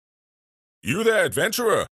You there,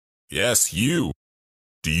 adventurer? Yes, you.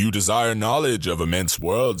 Do you desire knowledge of immense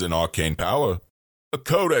worlds and arcane power? A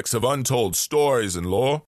codex of untold stories and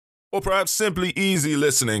lore? Or perhaps simply easy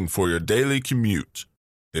listening for your daily commute?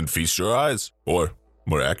 Then feast your eyes, or,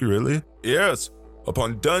 more accurately, ears,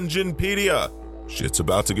 upon Dungeonpedia. Shit's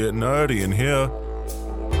about to get nerdy in here.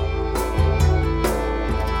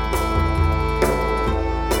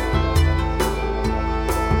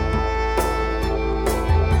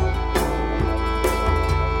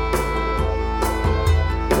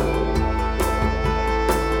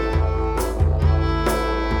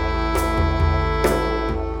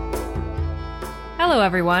 Hello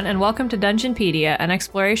everyone, and welcome to Dungeonpedia, an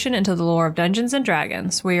exploration into the lore of Dungeons &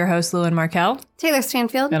 Dragons. We're your hosts, Lewin Markel. Taylor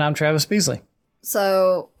Stanfield. And I'm Travis Beasley.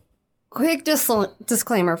 So, quick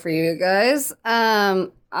disclaimer for you guys. I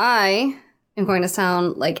am going to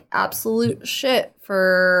sound like absolute shit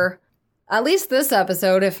for at least this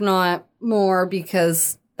episode, if not more,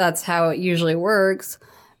 because that's how it usually works.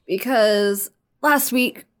 Because last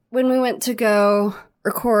week, when we went to go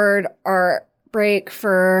record our break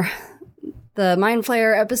for the Mind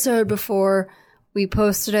Flayer episode before we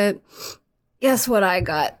posted it, guess what I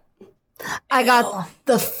got? I got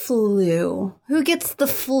the flu. Who gets the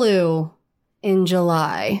flu in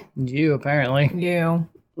July? You, apparently. You.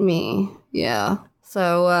 Me. Yeah.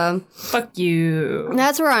 So, Fuck you.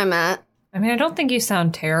 that's where I'm at. I mean, I don't think you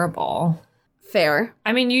sound terrible. Fair.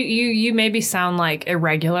 I mean, you maybe sound, like,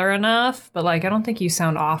 irregular enough, but, like, I don't think you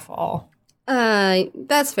sound awful.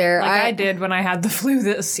 That's fair. Like I did when I had the flu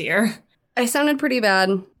this year. I sounded pretty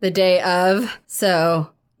bad the day of, so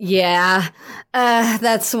yeah.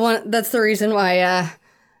 That's the reason why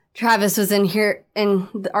Travis was in here in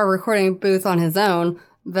our recording booth on his own.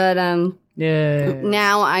 But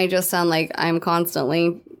now I just sound like I'm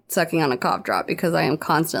constantly sucking on a cough drop because I am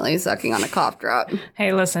constantly sucking on a cough drop.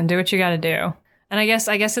 Hey, listen, do what you gotta do. And I guess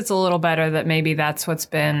it's a little better that maybe that's what's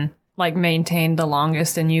been, like, maintained the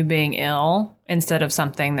longest in you being ill instead of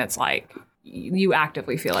something that's, like, you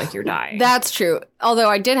actively feel like you're dying. That's true. Although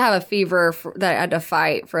I did have a fever that I had to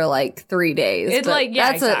fight for like 3 days. Exactly.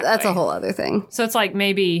 That's a whole other thing. So it's like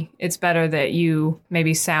maybe it's better that you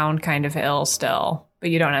maybe sound kind of ill still, but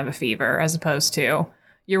you don't have a fever, as opposed to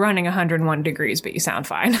you're running 101 degrees, but you sound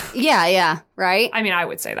fine. Yeah, right? I mean, I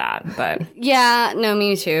would say that, but... Yeah, no,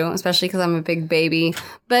 me too, especially because I'm a big baby.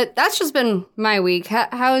 But that's just been my week.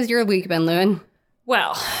 How has your week been, Lewin?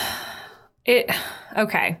 Well,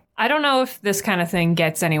 okay. I don't know if this kind of thing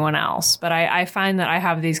gets anyone else, but I find that I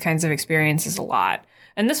have these kinds of experiences a lot.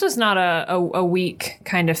 And this was not a week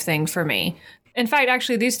kind of thing for me. In fact,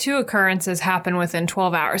 actually, these two occurrences happen within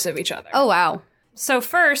 12 hours of each other. Oh, wow. So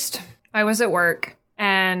first, I was at work,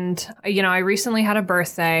 and, I recently had a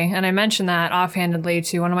birthday, and I mentioned that offhandedly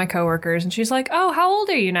to one of my coworkers, and she's like, oh, how old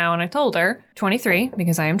are you now? And I told her, 23,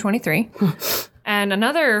 because I am 23. And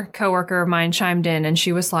another coworker of mine chimed in, and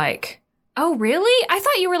she was like, oh, really? I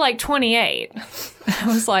thought you were like 28. I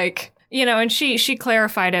was like, and she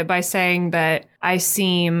clarified it by saying that you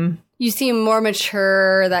seem more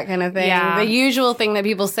mature, that kind of thing. Yeah. The usual thing that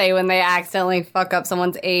people say when they accidentally fuck up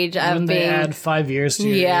someone's age. When they add 5 years to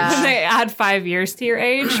your age. When they add 5 years to your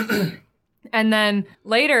age. And then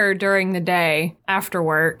later during the day after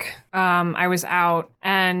work, I was out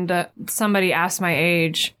and somebody asked my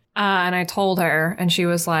age and I told her, and she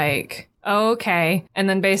was like, oh, okay. And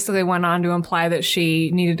then basically went on to imply that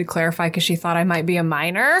she needed to clarify because she thought I might be a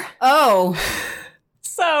minor. Oh.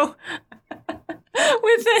 So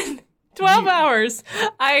within 12 hours,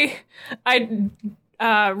 I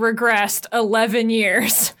regressed 11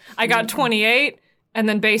 years. I got 28 and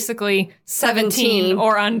then basically 17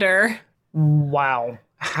 or under. Wow.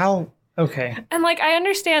 How? Okay. And, like, I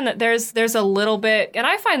understand that there's a little bit, and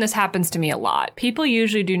I find this happens to me a lot. People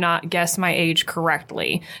usually do not guess my age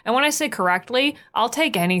correctly. And when I say correctly, I'll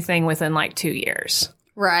take anything within, like, 2 years.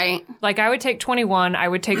 Right. Like, I would take 21, I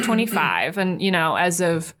would take 25, and, as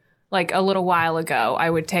of, like, a little while ago, I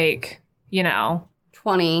would take,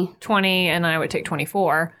 20, and I would take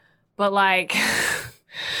 24. But, like,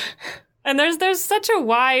 and there's such a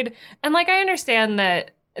wide, and, like, I understand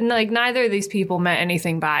that, like, neither of these people meant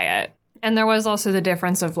anything by it. And there was also the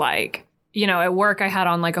difference of, like, at work I had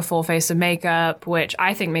on, like, a full face of makeup, which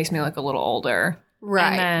I think makes me look a little older.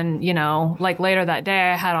 Right. And then, like, later that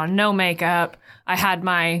day I had on no makeup. I had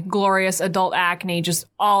my glorious adult acne just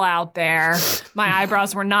all out there. My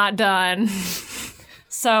eyebrows were not done.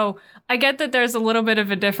 So I get that there's a little bit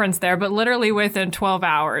of a difference there, but literally within 12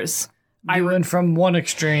 hours, I went from one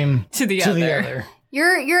extreme to the other.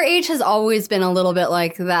 Your age has always been a little bit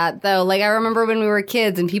like that, though. Like, I remember when we were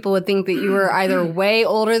kids and people would think that you were either way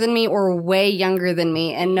older than me or way younger than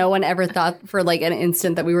me, and no one ever thought for, like, an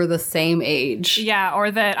instant that we were the same age. Yeah, or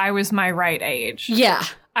that I was my right age. Yeah.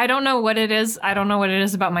 I don't know what it is. I don't know what it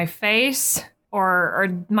is about my face or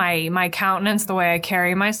my countenance, the way I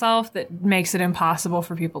carry myself, that makes it impossible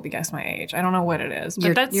for people to guess my age. I don't know what it is.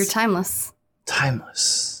 But You're timeless.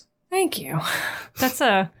 Timeless. Thank you.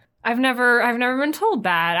 I've never been told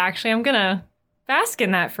that. Actually, I'm gonna bask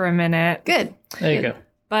in that for a minute. Good. There you go.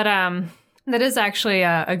 But that is actually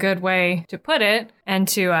a good way to put it and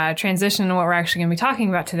to transition to what we're actually gonna be talking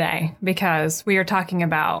about today, because we are talking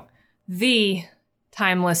about the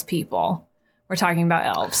timeless people. We're talking about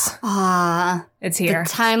elves. Ah, It's here. the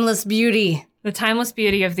timeless beauty. The timeless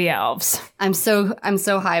beauty of the elves. I'm so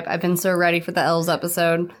hyped. I've been so ready for the elves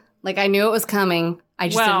episode. Like, I knew it was coming. I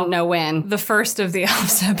just didn't know when. The first of the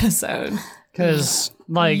elves episode. Because,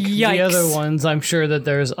 like, the Yikes. other ones, I'm sure that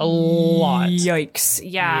there's a lot. Yikes.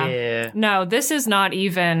 Yeah. Yeah. No, this is not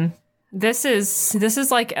even. This is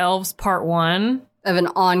like Elves Part 1. Of an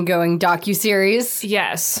ongoing docuseries.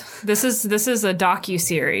 Yes. This is a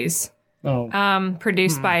docu-series. Oh.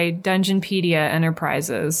 Produced by Dungeonpedia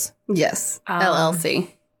Enterprises. Yes.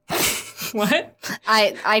 LLC. What?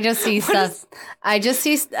 I just see stuff. I just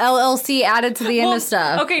see LLC added to the end of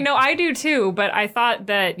stuff. Okay, no, I do too, but I thought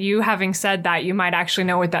that you having said that, you might actually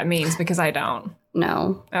know what that means, because I don't.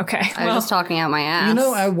 No. Okay. I was just talking out my ass. You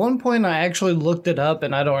know, at one point I actually looked it up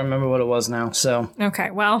and I don't remember what it was now. So,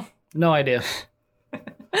 okay, well, no idea.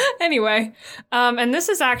 anyway, and this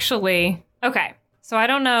is actually, okay, so I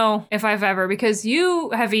don't know if I've ever, because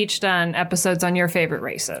you have each done episodes on your favorite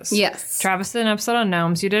races. Yes. Travis did an episode on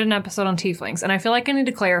gnomes, you did an episode on tieflings, and I feel like I need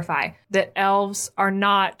to clarify that elves are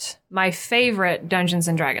not my favorite Dungeons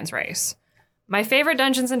 & Dragons race. My favorite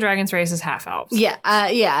Dungeons & Dragons race is half-elves. Yeah.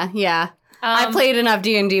 Yeah. I played enough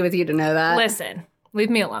D&D with you to know that. Listen, leave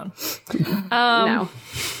me alone. No.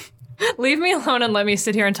 Leave me alone and let me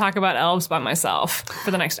sit here and talk about elves by myself for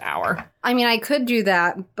the next hour. I mean, I could do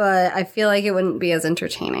that, but I feel like it wouldn't be as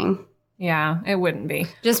entertaining. Yeah, it wouldn't be.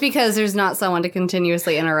 Just because there's not someone to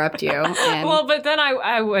continuously interrupt you. And Well, but then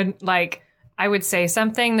I would say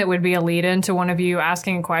something that would be a lead in to one of you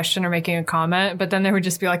asking a question or making a comment, but then there would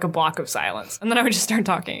just be like a block of silence, and then I would just start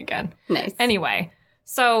talking again. Nice. Anyway,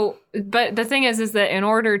 so, but the thing is that in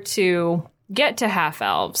order to get to half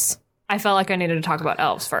elves, I felt like I needed to talk about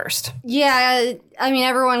elves first. Yeah, I mean,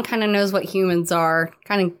 everyone kind of knows what humans are.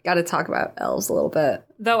 Kind of got to talk about elves a little bit.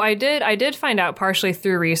 Though I did find out partially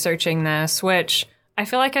through researching this, which I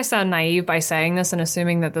feel like I sound naive by saying this and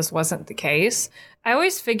assuming that this wasn't the case. I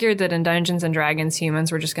always figured that in Dungeons and Dragons,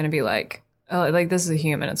 humans were just going to be like, oh, like this is a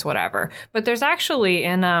human, it's whatever. But there's actually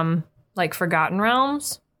in like Forgotten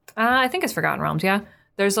Realms, I think it's Forgotten Realms, yeah.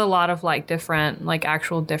 There's a lot of like different, like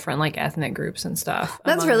actual different like ethnic groups and stuff.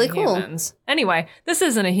 That's among really the cool. humans. Anyway, this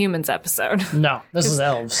isn't a humans episode. No, this is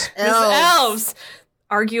elves. This is elves.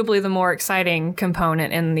 Arguably the more exciting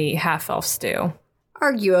component in the half-elf stew.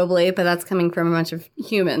 Arguably, but that's coming from a bunch of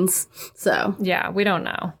humans. So Yeah, we don't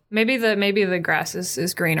know. Maybe the grass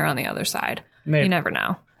is greener on the other side. Maybe. You never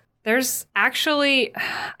know. There's actually,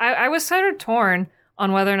 I was sort of torn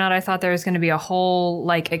on whether or not I thought there was going to be a whole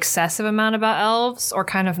like excessive amount about elves or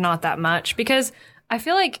kind of not that much, because I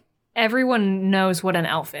feel like everyone knows what an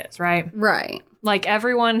elf is, right? right. Like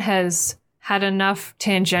everyone has had enough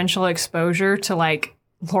tangential exposure to like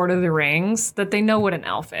Lord of the Rings that they know what an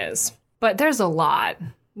elf is. But there's a lot.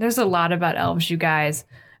 There's a lot about elves, you guys.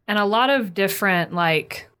 And a lot of different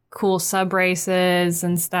like cool sub races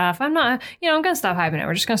and stuff. I'm going to stop hyping it.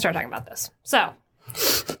 We're just going to start talking about this. So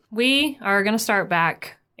we are going to start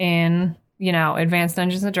back in, Advanced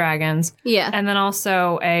Dungeons and Dragons. Yeah. And then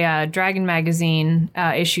also a Dragon Magazine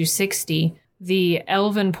issue 60, the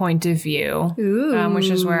Elven Point of View, Ooh. which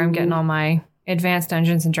is where I'm getting all my Advanced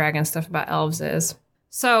Dungeons and Dragons stuff about elves is.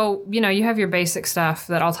 So, you have your basic stuff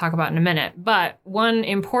that I'll talk about in a minute. But one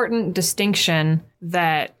important distinction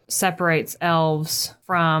that separates elves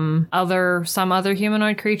from some other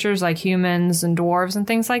humanoid creatures like humans and dwarves and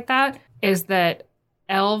things like that is that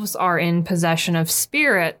elves are in possession of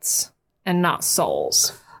spirits and not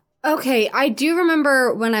souls. Okay, I do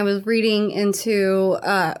remember when I was reading into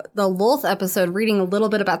the Lolth episode, reading a little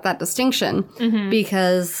bit about that distinction,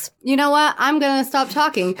 because, you know what? I'm going to stop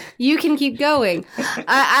talking. You can keep going.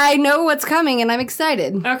 I know what's coming, and I'm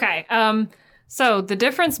excited. Okay, so the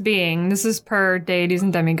difference being, this is per deities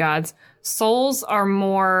and demigods, souls are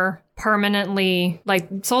more permanently,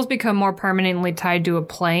 souls become more permanently tied to a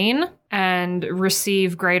plane and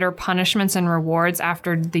receive greater punishments and rewards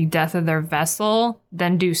after the death of their vessel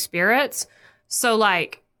than do spirits. So,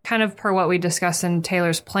 like, kind of per what we discussed in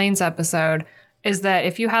Taylor's Plains episode, is that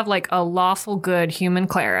if you have, like, a lawful good human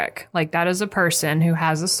cleric, like, that is a person who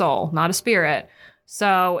has a soul, not a spirit.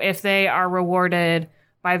 So, if they are rewarded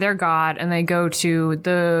by their god and they go to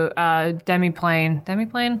the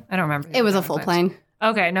demiplane, I don't remember. It was a full plane.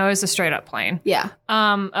 Okay, no, it was a straight up plane. Yeah.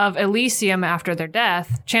 Of Elysium after their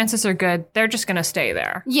death, chances are good they're just going to stay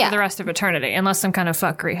there Yeah. for the rest of eternity, unless some kind of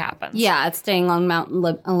fuckery happens. Yeah, it's staying on Mount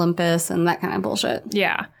Olympus and that kind of bullshit.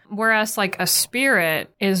 Yeah. Whereas, like, a spirit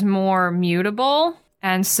is more mutable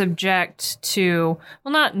and subject to,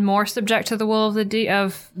 well, not more subject to the will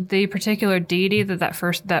of the particular deity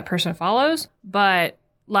that person follows, but,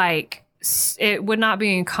 like, it would not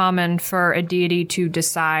be uncommon for a deity to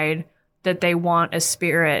decide that they want a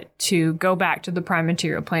spirit to go back to the prime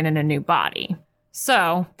material plane in a new body.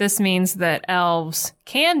 So this means that elves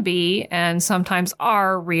can be and sometimes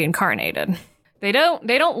are reincarnated. They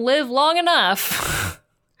don't live long enough.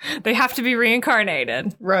 They have to be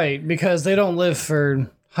reincarnated. Right, because they don't live for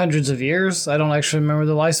hundreds of years. I don't actually remember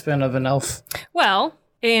the lifespan of an elf. Well,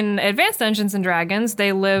 in Advanced Dungeons and Dragons,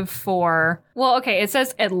 they live for, well, okay, it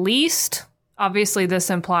says at least. Obviously,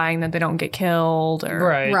 this implying that they don't get killed or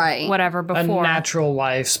Right. whatever before. A natural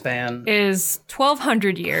lifespan. Is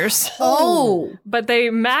 1,200 years. Oh. But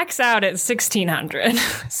they max out at 1,600.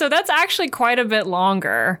 So that's actually quite a bit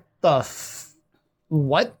longer.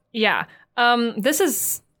 What? Yeah. This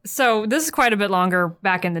is quite a bit longer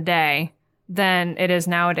back in the day than it is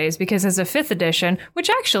nowadays, because as a 5th edition, which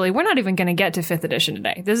actually we're not even going to get to 5th edition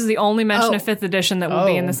today. This is the only mention of 5th edition that will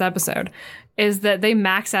be in this episode, is that they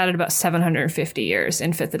max out at about 750 years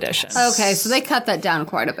in 5th edition. Okay, so they cut that down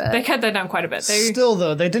quite a bit. They cut that down quite a bit. Still,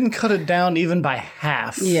 though, they didn't cut it down even by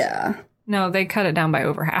half. Yeah. No, they cut it down by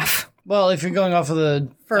over half. Well, if you're going off of the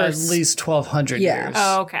First. at least 1,200 Yeah. years.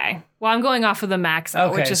 Oh, okay. Well, I'm going off of the max,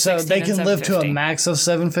 out, which Okay, is so 16 they and can live to a 750. max of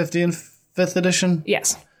 750 in 5th edition?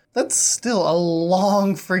 Yes. That's still a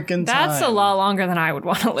long freaking time. That's a lot longer than I would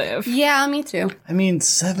want to live. Yeah, me too. I mean,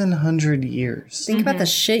 700 years. Think about the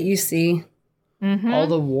shit you see. All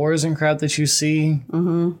the wars and crap that you see.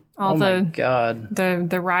 All Oh my god.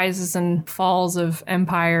 the rises and falls of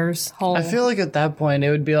empires. I feel like at that point it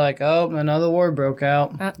would be like, oh, another war broke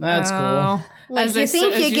out. That's cool. Like, As you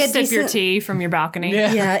think you get sip your decent- tea from your balcony.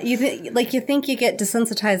 Yeah. Yeah, you think you get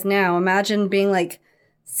desensitized now. Imagine being like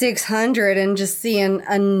 600 and just seeing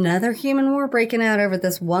another human war breaking out over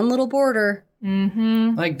this one little border.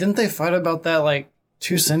 Like, didn't they fight about that like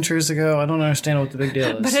 2 centuries ago? I don't understand what the big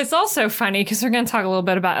deal is. But it's also funny because we're going to talk a little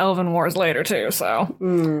bit about Elven Wars later too. So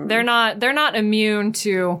they're not immune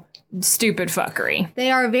to stupid fuckery. They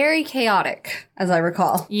are very chaotic, as I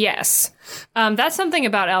recall. Yes. That's something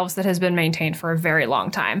about elves that has been maintained for a very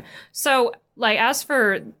long time. So, like, as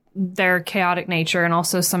for their chaotic nature and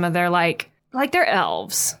also some of their, like they're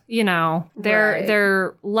elves, you know.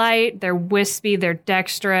 They're light, they're wispy, they're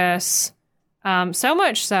dexterous. So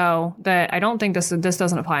much so that I don't think this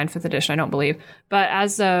doesn't apply in 5th edition, I don't believe. But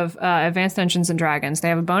as of Advanced Dungeons and Dragons, they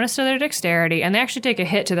have a bonus to their dexterity, and they actually take a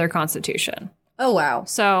hit to their constitution. Oh, wow.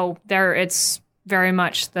 So it's very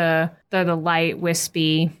much the light,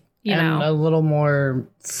 wispy, you and know. a little more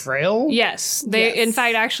frail? Yes. They, in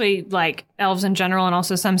fact, actually, like, elves in general and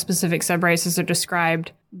also some specific subraces are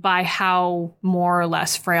described by how more or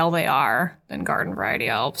less frail they are than garden variety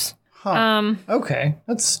elves. Huh. Okay.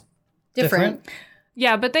 That's different.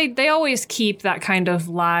 Yeah, but they always keep that kind of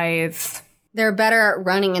lithe, They're better at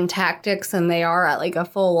running in tactics than they are at like a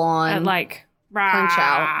full-on at like, punch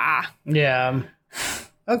out. rah. Yeah.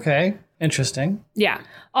 Okay. Interesting. Yeah.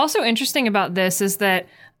 Also interesting about this is that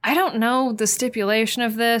I don't know the stipulation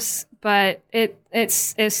of this, but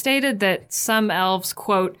it's stated that some elves,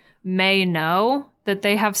 quote, may know that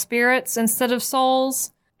they have spirits instead of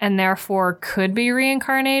souls and therefore could be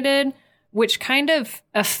reincarnated, which kind of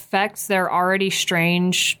affects their already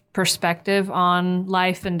strange perspective on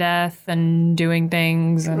life and death and doing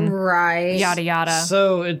things and Right. yada yada.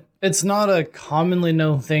 So it's not a commonly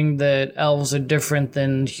known thing that elves are different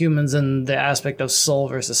than humans in the aspect of soul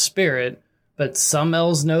versus spirit, but some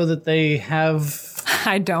elves know that they have...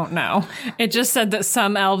 I don't know. It just said that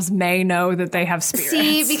some elves may know that they have spirits.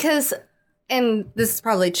 See, because, and this has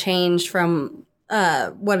probably changed from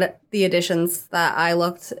what the editions that I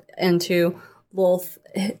looked into both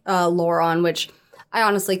lore on, which I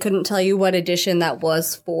honestly couldn't tell you what edition that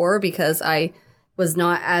was for because I was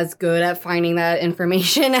not as good at finding that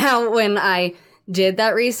information out when I did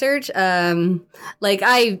that research. Like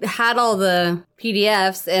I had all the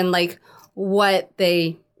PDFs and like what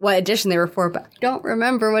edition they were for, but I don't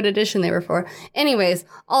remember what edition they were for. Anyways,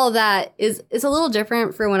 all of that is a little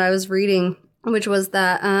different from when I was reading, which was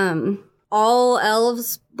that all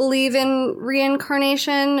elves believe in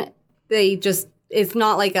reincarnation. It's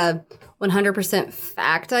not like a 100%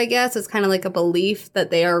 fact, I guess. It's kind of like a belief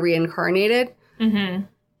that they are reincarnated. Mm-hmm.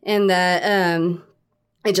 And that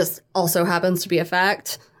it just also happens to be a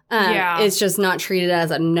fact. It's just not treated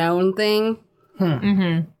as a known thing.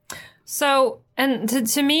 Mm-hmm. So, and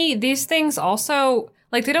to me, these things also,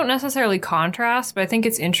 like, they don't necessarily contrast, but I think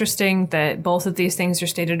it's interesting that both of these things are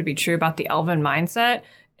stated to be true about the elven mindset,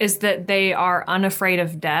 is that they are unafraid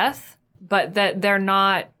of death, but that they're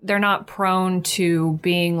not prone to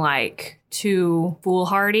being, like, too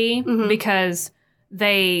foolhardy, because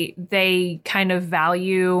they kind of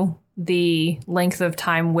value the length of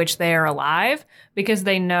time which they are alive, because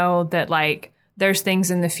they know that, like, there's things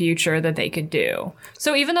in the future that they could do.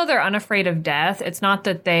 So even though they're unafraid of death, it's not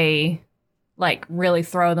that they, like, really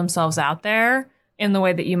throw themselves out there in the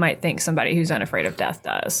way that you might think somebody who's unafraid of death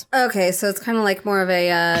does. Okay, so it's kind of like more of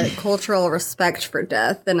a cultural respect for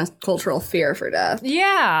death than a cultural fear for death.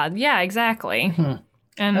 Yeah, exactly.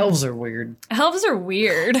 And Elves are weird. elves are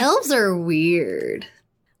weird. Elves are weird.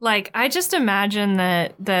 Like, I just imagine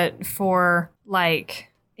that for, like,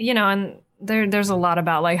 you know, and there's a lot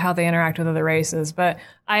about, like, how they interact with other races, but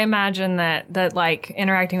I imagine that like,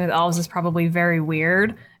 interacting with elves is probably very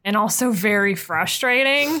weird and also very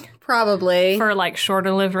frustrating Probably. for, like,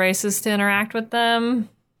 shorter-lived races to interact with them.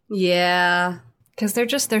 Yeah. Because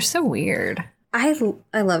they're so weird. I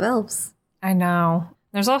love elves. I know.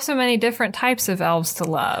 There's also many different types of elves to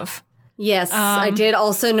love. Yes, I did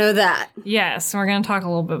also know that. Yes, we're going to talk a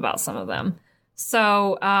little bit about some of them.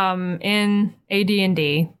 So, in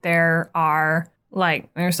AD&D, there are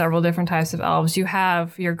several different types of elves. You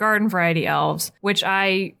have your garden variety elves, which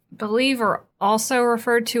I believe are also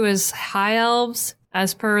referred to as high elves,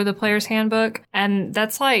 as per the player's handbook. And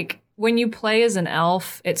that's like, when you play as an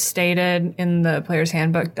elf, it's stated in the player's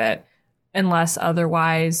handbook that unless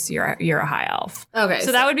otherwise, you're a high elf. Okay.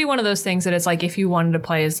 So that would be one of those things that it's like, if you wanted to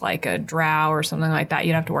play as, like, a drow or something like that,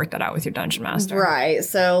 you'd have to work that out with your dungeon master. Right.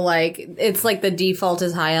 So, like, it's like the default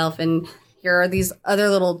is high elf, and here are these other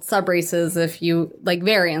little sub races, if you like,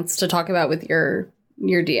 variants to talk about with your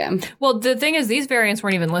DM. Well, the thing is, these variants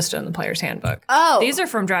weren't even listed in the player's handbook. Oh. These are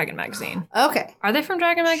from Dragon Magazine. Okay. Are they from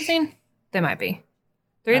Dragon Magazine? They might be.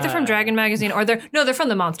 They're either from Dragon Magazine or they're from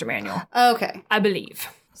the Monster Manual, Okay. I believe.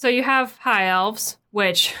 So you have high elves,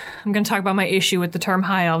 which I'm going to talk about my issue with the term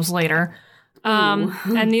high elves later.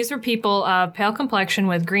 And these were people of pale complexion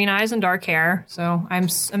with green eyes and dark hair. So I'm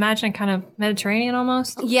imagining kind of Mediterranean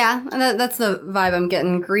almost. Yeah, and that's the vibe I'm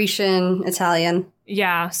getting. Grecian, Italian.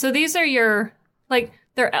 Yeah. So these are your, like,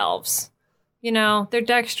 they're elves. You know, they're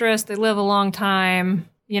dexterous. They live a long time,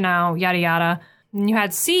 you know, yada, yada. And you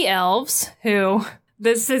had sea elves who...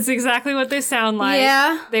 This is exactly what they sound like.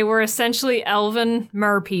 Yeah. They were essentially elven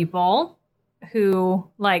mer people who,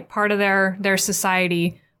 like, part of their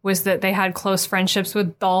society was that they had close friendships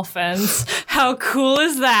with dolphins. How cool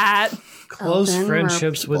is that? Close Elven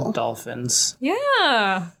friendships people. with dolphins.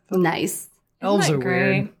 Yeah. Nice. Elves Isn't are that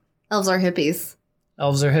great? weird. Elves are hippies.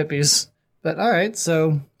 Elves are hippies. But all right,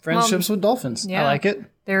 so friendships with dolphins. yeah. I like it.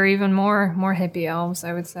 They're even more hippie elves,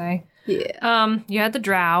 I would say. Yeah. You had the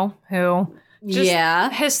drow who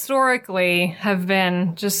just historically have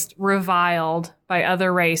been just reviled by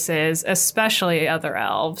other races, especially other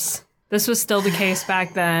elves. This was still the case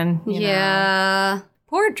back then. You know. Yeah.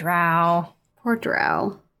 Poor drow. Poor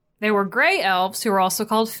drow. They were gray elves who were also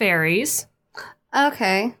called fairies.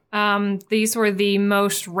 Okay. These were the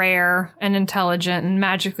most rare and intelligent and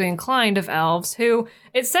magically inclined of elves who,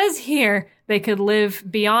 it says here, they could live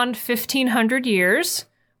beyond 1,500 years,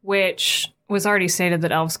 which was already stated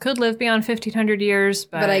that elves could live beyond 1,500 years.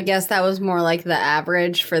 But I guess that was more like the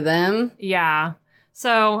average for them. yeah.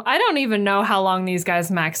 So I don't even know how long these guys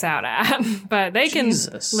max out at, but they can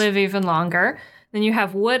Jesus. live even longer. Then you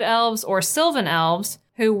have wood elves or sylvan elves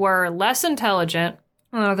who were less intelligent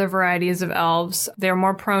than other varieties of elves. They're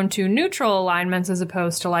more prone to neutral alignments as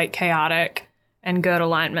opposed to, like, chaotic and good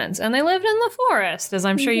alignments. And they lived in the forest, as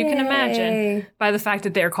I'm sure you can imagine, Yay. by the fact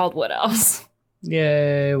that they're called wood elves.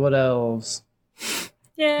 Yay, wood elves.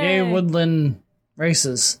 Yay. Yay, woodland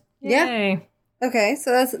races. Yeah. Yay. Okay,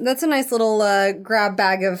 so that's a nice little grab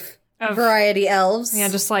bag of variety elves. Yeah,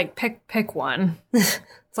 just, like, pick one. It's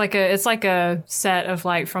like a set of,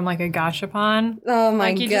 like, from, like, a gachapon. Oh my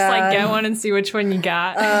Like, you god. just, like, get one and see which one you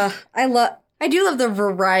got. I do love the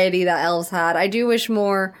variety that elves had. I do wish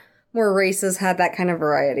more races had that kind of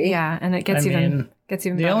variety. Yeah, and it gets I even mean,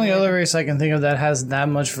 better. The only other race I can think of that has that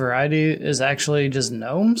much variety is actually just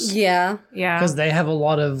gnomes. Yeah. Yeah. Because they have a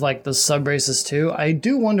lot of, like, the sub races too. I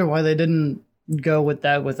do wonder why they didn't go with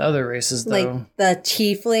that with other races, though. Like the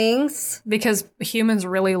tieflings. Because humans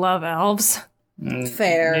really love elves.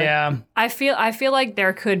 Fair. Yeah. I feel like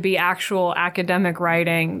there could be actual academic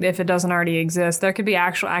writing, if it doesn't already exist. There could be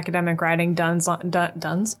actual academic writing done.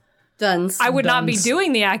 Duns. I would not be Duns.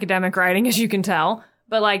 doing the academic writing, as you can tell.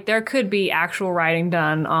 But, like, there could be actual writing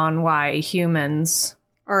done on why humans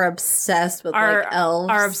are obsessed with like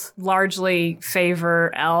elves. largely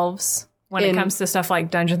favor elves when it comes to stuff like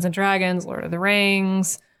Dungeons and Dragons, Lord of the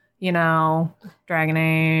Rings, Dragon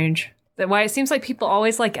Age. That why it seems like people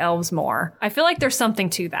always like elves more. I feel like there's something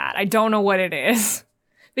to that. I don't know what it is.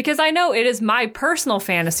 Because I know it is my personal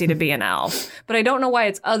fantasy to be an elf, but I don't know why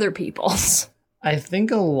it's other people's. I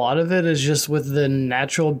think a lot of it is just with the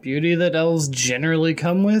natural beauty that elves generally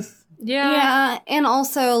come with. Yeah, and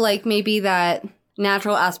also like maybe that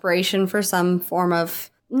natural aspiration for some form of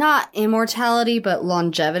not immortality but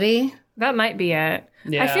longevity. That might be it.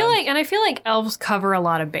 Yeah. I feel like elves cover a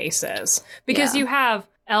lot of bases because you have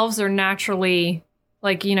elves are naturally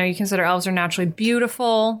you consider elves are naturally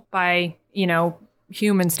beautiful by,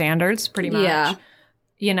 human standards pretty much. Yeah.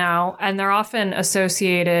 And they're often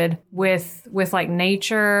associated with like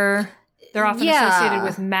nature. They're often associated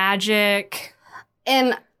with magic.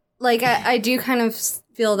 And like I do kind of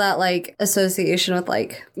feel that like association with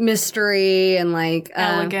like mystery and like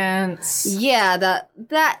Elegance. Yeah,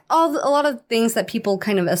 that a lot of things that people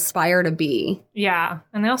kind of aspire to be. Yeah.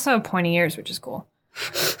 And they also have pointy ears, which is cool.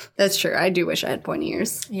 That's true. I do wish I had pointy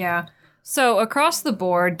ears. Yeah. So across the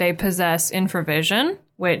board, they possess infravision,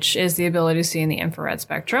 which is the ability to see in the infrared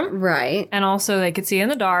spectrum. Right. And also they could see in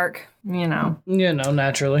the dark,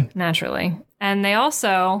 Naturally. naturally. And they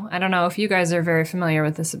also, I don't know if you guys are very familiar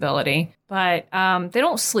with this ability, but they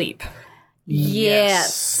don't sleep.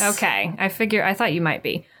 Yes. Okay. I thought you might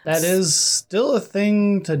be. That is still a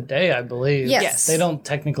thing today, I believe. Yes. They don't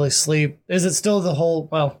technically sleep. Is it still the whole...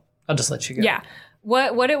 Well, I'll just let you go. Yeah.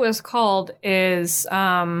 What it was called is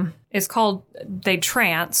called they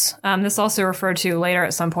trance. This also referred to later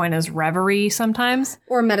at some point as reverie sometimes.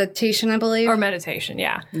 Or meditation, I believe. Or meditation,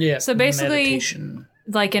 yeah. Yeah. So basically, meditation.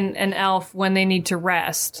 like an elf, when they need to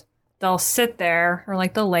rest, they'll sit there or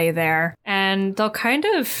like they'll lay there and they'll kind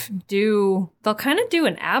of do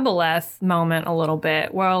an Aboleth moment a little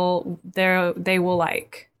bit. Well, they will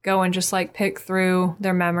like go and just like pick through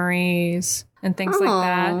their memories and things like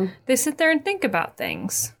that. They sit there and think about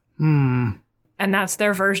things. And that's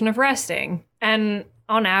their version of resting. And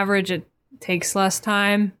on average, it takes less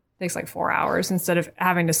time. It takes like 4 hours instead of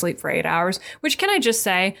having to sleep for 8 hours. Which, can I just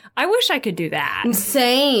say, I wish I could do that.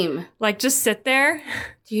 Same. Like, just sit there.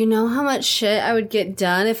 Do you know how much shit I would get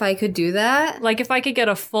done if I could do that? Like, if I could get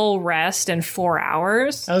a full rest in 4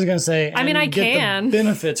 hours. I was going to say... I mean, I get can. The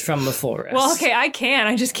benefits from the full rest. Well, okay, I can.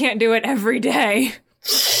 I just can't do it every day.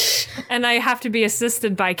 And I have to be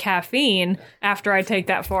assisted by caffeine after I take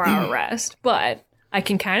that 4-hour rest. But I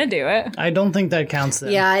can kind of do it. I don't think that counts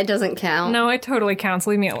then. Yeah, it doesn't count. No, it totally counts.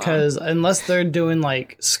 Leave me alone. Because unless they're doing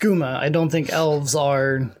like skooma, I don't think elves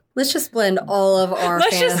are... Let's just blend all of our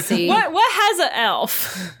fantasy. What has an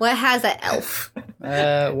elf? What has an elf?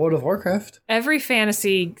 World of Warcraft. Every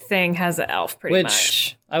fantasy thing has an elf, pretty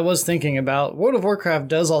much. I was thinking about. World of Warcraft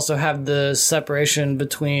does also have the separation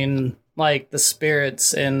between like the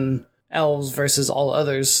spirits and elves versus all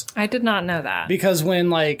others. I did not know that. Because when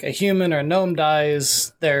like a human or a gnome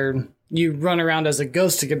dies, you run around as a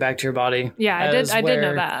ghost to get back to your body. Yeah, I did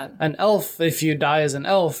know that. An elf, if you die as an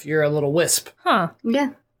elf, you're a little wisp. Huh. Yeah.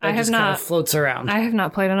 I have just not kind of floats around. I have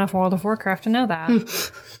not played enough World of Warcraft to know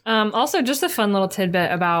that. Also, just a fun little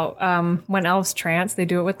tidbit about when elves trance, they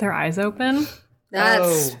do it with their eyes open.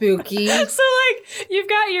 That's spooky. So, like, you've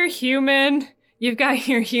got your human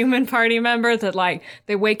party member that, like,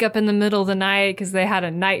 they wake up in the middle of the night because they had a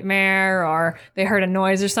nightmare or they heard a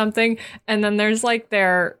noise or something. And then there's, like,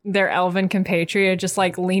 their elven compatriot just,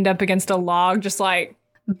 like, leaned up against a log, just, like...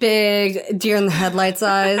 Big deer in the headlights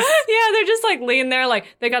eyes. Yeah, they're just, like, leaning there, like,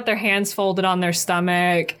 they got their hands folded on their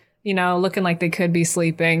stomach, looking like they could be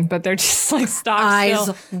sleeping, but they're just, like, stock Eyes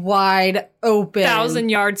still. wide open.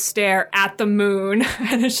 1,000-yard stare at the moon.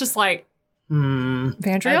 And it's just like...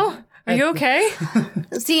 Vandriel? Are you okay?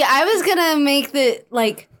 See, I was gonna make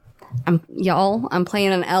I'm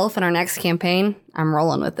playing an elf in our next campaign. I'm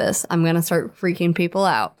rolling with this. I'm gonna start freaking people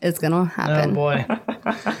out. It's gonna happen. Oh boy.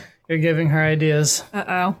 You're giving her ideas.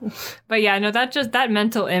 Uh-oh. But yeah, no, that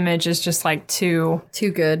mental image is just like too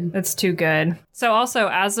good. It's too good. So also,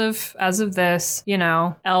 as of this,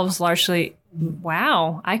 elves largely...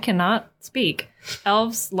 Wow, I cannot speak.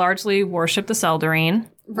 Elves largely worship the Seldarine.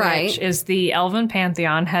 Right. Which is the elven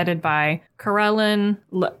pantheon headed by Corellin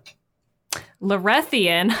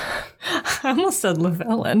Larethian, I almost said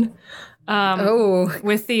Llewellyn.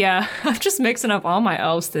 With the, I'm just mixing up all my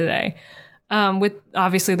elves today. With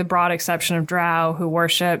obviously the broad exception of Drow, who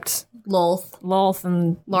worshipped Lolth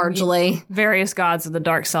and largely various gods of the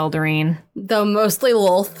Dark Seldarine. though mostly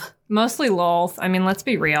Lolth. Mostly Lolth. I mean, let's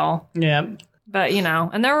be real. Yeah. But, you know,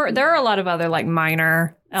 and there are a lot of other, like,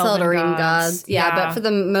 minor elven Seldarine gods. Yeah, but for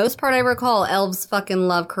the most part I recall, elves fucking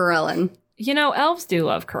love Corellin. You know, elves do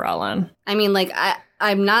love Corellin. I mean, like,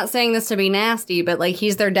 I'm not saying this to be nasty, but, like,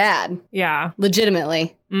 he's their dad. Yeah.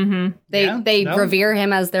 Legitimately. Mm-hmm. They revere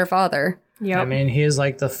him as their father. Yep. I mean, he is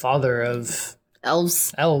like the father of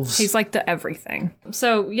Elves. He's like the everything.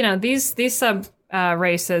 So, you know, these sub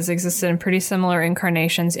races existed in pretty similar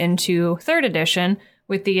incarnations into 3rd edition,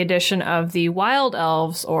 with the addition of the Wild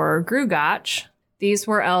Elves, or Gruagach. These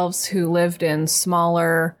were elves who lived in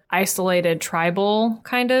smaller, isolated tribal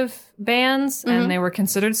kind of bands, and they were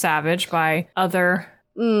considered savage by other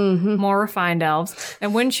more refined elves.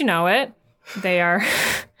 And wouldn't you know it, they're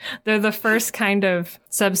the first kind of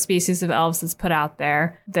subspecies of elves that's put out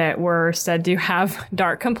there that were said to have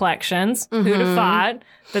dark complexions. Who'd have thought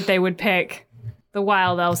that they would pick the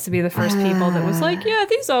wild elves to be the first people that was like, yeah,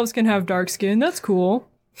 these elves can have dark skin. That's cool.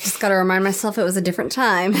 Just gotta remind myself it was a different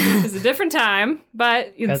time. It's a different time,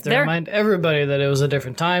 but Have to remind everybody that it was a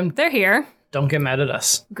different time. They're here. Don't get mad at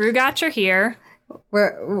us. Gruagach are here.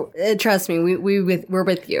 Trust me, we're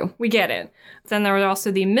with you. We get it. Then there were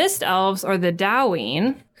also the Mist Elves, or the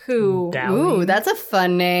Doween, who... Ooh, that's a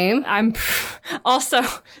fun name. I'm also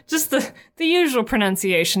just the usual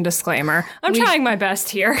pronunciation disclaimer. I'm trying my best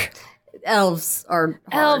here. Elves are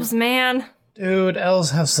hard. Elves, man. Dude,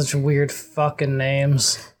 elves have such weird fucking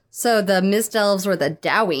names. So the Mist Elves were the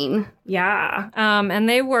Doween. Yeah. And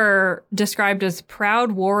they were described as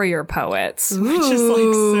proud warrior poets, which is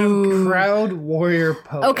like so Proud warrior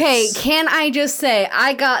poets. Okay, can I just say,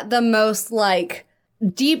 I got the most, like,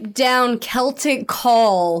 deep down Celtic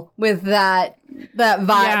call with that vibe,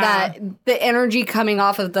 that the energy coming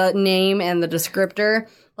off of the name and the descriptor.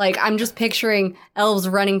 Like, I'm just picturing elves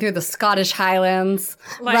running through the Scottish Highlands,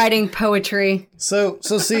 writing poetry. So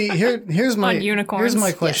see, here's my unicorns. Here's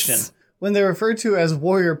my question. Yes. When they're referred to as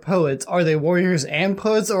warrior poets, are they warriors and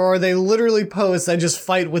poets, or are they literally poets that just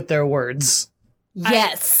fight with their words?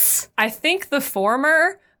 Yes. I think the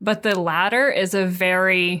former, but the latter is a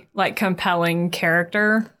very, like, compelling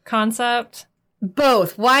character concept.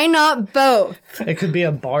 Both. Why not both? It could be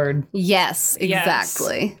a bard, Yes,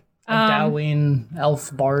 exactly. a Doween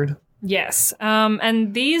elf bard. Yes.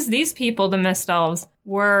 And these people, the Mist Elves,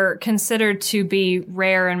 were considered to be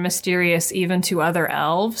rare and mysterious even to other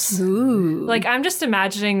elves. Ooh. Like, I'm just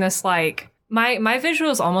imagining this, like, my visual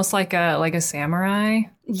is almost like a samurai.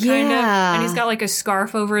 Kind of. And he's got like a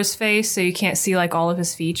scarf over his face so you can't see like all of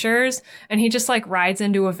his features. And he just like rides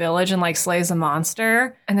into a village and like slays a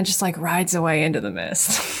monster and then just like rides away into the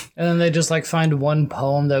mist. And then they just like find one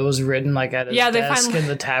poem that was written like at his desk in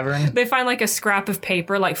the tavern. They find like a scrap of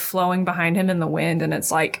paper like flowing behind him in the wind, and it's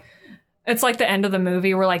like the end of the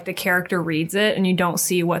movie where like the character reads it and you don't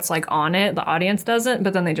see what's like on it. The audience doesn't,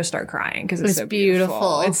 but then they just start crying because it's so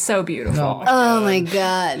beautiful. It's so beautiful. No. Oh my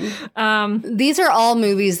god. These are all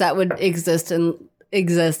movies that would exist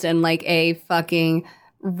in like a fucking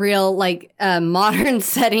real like modern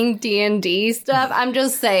setting D&D stuff. I'm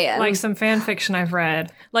just saying. Like some fan fiction I've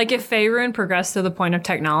read. Like if Faerun progressed to the point of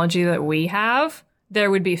technology that we have,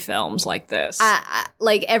 there would be films like this.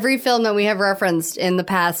 Like every film that we have referenced in the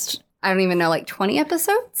past, I don't even know, like 20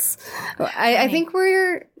 episodes? I think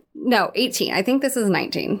we're... No, 18. I think this is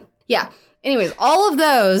 19. Yeah. Anyways, all of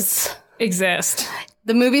those... exist.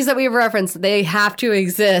 The movies that we've referenced, they have to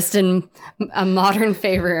exist in a modern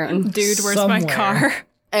Faerun. Dude, where's Somewhere. my car?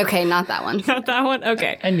 Okay, not that one. Not that one?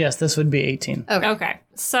 Okay. And yes, this would be 18. Okay.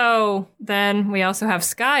 So then we also have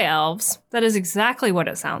sky elves. That is exactly what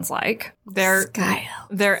it sounds like. Sky elf.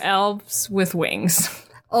 They're elves with wings.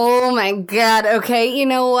 Oh my god. Okay, you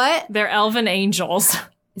know what? They're elven angels.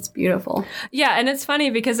 It's beautiful. Yeah, and it's funny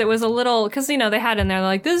because it was a little... Because, you know, they had in there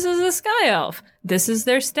like, this is a sky elf. This is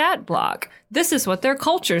their stat block. This is what their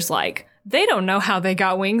culture's like. They don't know how they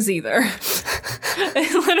got wings either.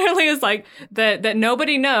 It literally is like that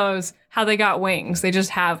nobody knows how they got wings. They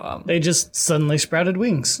just have them. They just suddenly sprouted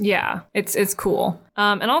wings. Yeah, it's cool.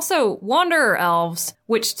 And also Wanderer elves,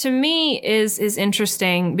 which to me is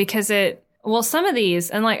interesting because some of these,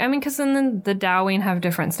 and like, I mean, because then the Doween have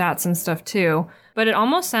different stats and stuff too. But it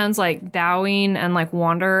almost sounds like Doween and like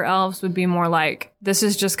Wanderer elves would be more like, this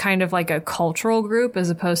is just kind of like a cultural group as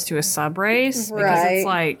opposed to a sub-race. Because it's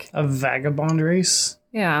like... A vagabond race?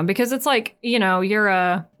 Yeah, because it's like,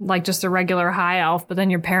 you're just a regular high elf, but then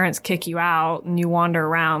your parents kick you out and you wander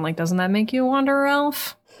around. Like, doesn't that make you a wanderer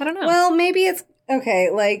elf? I don't know. Well, maybe it's okay.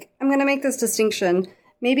 Like, I'm going to make this distinction.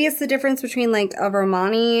 Maybe it's the difference between like a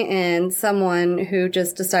Romani and someone who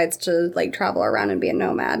just decides to like travel around and be a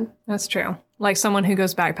nomad. That's true. Like someone who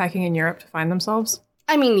goes backpacking in Europe to find themselves.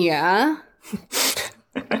 I mean, yeah.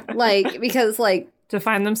 Because to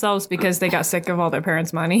find themselves because they got sick of all their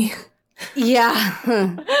parents' money.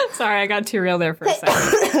 Yeah. Sorry, I got too real there for a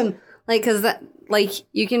second. Because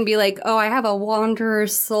you can be like, oh, I have a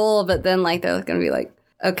wanderer's soul, but then like they're gonna be like,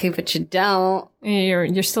 okay, but you don't.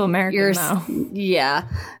 You're still American though. Yeah.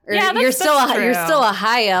 Yeah, you're still a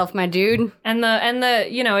high elf, my dude. And the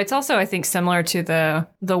it's also, I think, similar to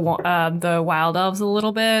the wild elves a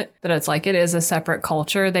little bit, that it's like it is a separate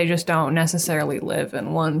culture. They just don't necessarily live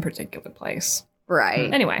in one particular place.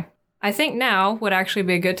 Right. Anyway, I think now would actually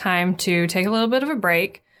be a good time to take a little bit of a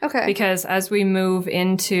break. Okay. Because as we move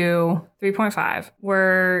into 3.5,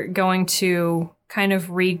 we're going to kind of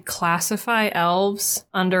reclassify elves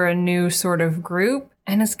under a new sort of group.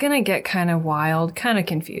 And it's going to get kind of wild, kind of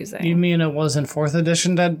confusing. You mean it wasn't 4th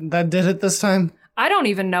edition that did it this time? I don't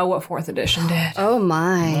even know what 4th edition did. Oh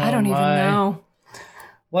my. I don't even know.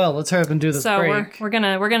 Well, let's hurry up and do this break. So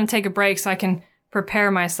we're gonna take a break so I can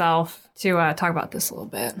prepare myself to talk about this a little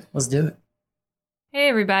bit. Let's do it. Hey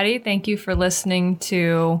everybody, thank you for listening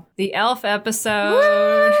to the elf episode.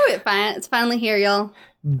 Woo! It's finally here, y'all.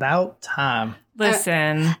 About time.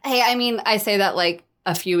 Listen. Hey, I mean, I say that like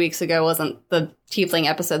a few weeks ago wasn't the tiefling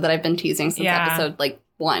episode that I've been teasing since episode like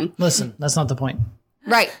 1. Listen, that's not the point.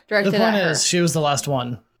 Right. Directed the point at her is, she was the last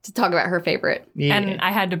one. to talk about her favorite. Yeah. And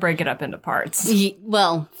I had to break it up into parts.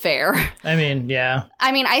 Well, fair. I mean, yeah.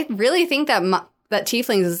 I mean, I really think that that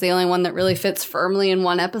tieflings is the only one that really fits firmly in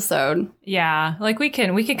one episode. Yeah, like we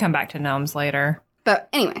can come back to gnomes later.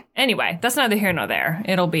 But Anyway, that's neither here nor there.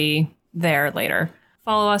 It'll be there later.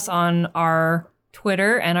 Follow us on our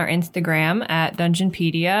Twitter and our Instagram at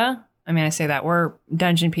Dungeonpedia. I mean, I say that we're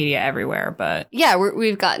Dungeonpedia everywhere, but yeah,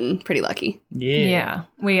 we've gotten pretty lucky. Yeah.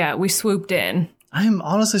 We swooped in. I'm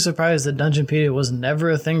honestly surprised that Dungeonpedia was never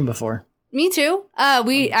a thing before. Me too.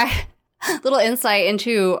 Little insight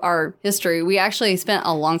into our history. We actually spent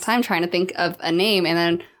a long time trying to think of a name, and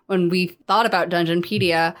then when we thought about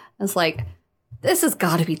Dungeonpedia, I was like, this has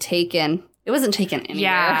got to be taken. It wasn't taken anywhere.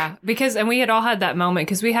 Yeah, and we had all had that moment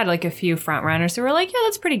because we had like a few front runners who were like, yeah,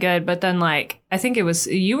 that's pretty good. But then like, I think it was,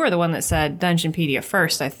 you were the one that said Dungeonpedia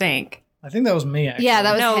first, I think. I think that was me, actually. Yeah,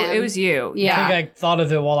 that was him. it was you. Yeah. I think I thought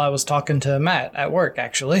of it while I was talking to Matt at work,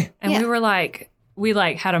 actually. And we were like, we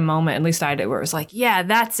had a moment, at least I did, where it was like, yeah,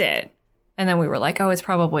 that's it. And then we were like, oh, it's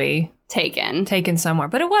probably taken somewhere.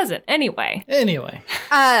 But it wasn't. Anyway.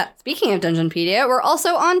 Speaking of Dungeonpedia, we're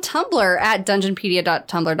also on Tumblr at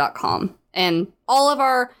dungeonpedia.tumblr.com. And all of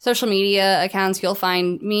our social media accounts, you'll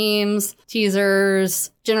find memes, teasers,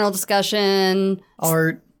 general discussion,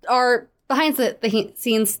 Art, behind the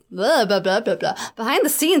scenes, blah, blah, blah, blah, blah, behind the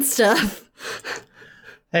scenes stuff.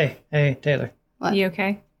 Hey, Taylor. What? You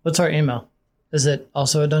okay? What's our email? Is it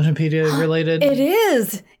also a Dungeonpedia related? It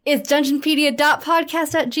is. It's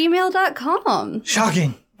dungeonpedia.podcast@gmail.com.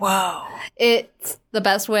 Shocking. Whoa. It's the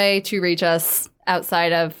best way to reach us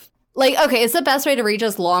outside of, like, okay, it's the best way to reach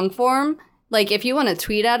us long form. Like, if you want to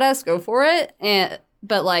tweet at us, go for it.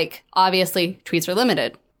 But, like, obviously, tweets are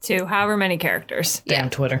limited. To however many characters. Damn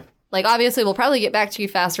Twitter. Like, obviously, we'll probably get back to you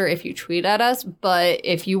faster if you tweet at us. But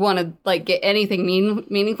if you want to, like, get anything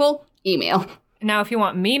meaningful, email. Now, if you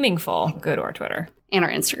want meaningful, go to our Twitter. And our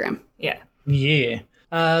Instagram. Yeah. Yeah.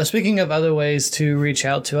 Speaking of other ways to reach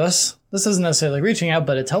out to us, this isn't necessarily reaching out,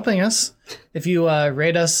 but it's helping us. If you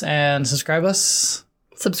rate us and subscribe us.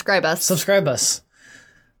 Subscribe us. Subscribe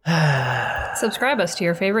us to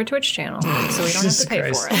your favorite Twitch channel so we don't have to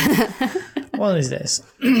pay for it. One of these days.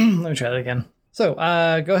 Let me try that again. So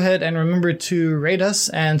go ahead and remember to rate us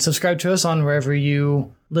and subscribe to us on wherever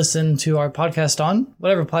you listen to our podcast on,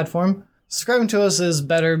 whatever platform. Subscribing to us is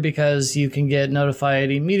better because you can get notified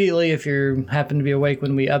immediately if you happen to be awake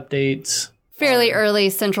when we update. Fairly early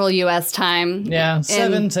Central U.S. time. Yeah,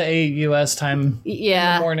 7 to 8 U.S. time in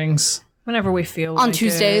the mornings. Whenever we feel on like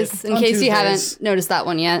Tuesdays, in On case you Tuesdays. haven't noticed that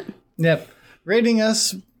one yet. Yep. Rating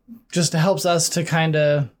us just helps us to kind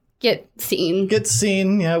of Get seen. get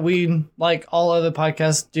seen. Yeah, we, like all other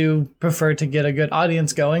podcasts, do prefer to get a good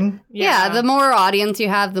audience going. Yeah, the more audience you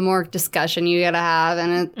have, the more discussion you gotta have,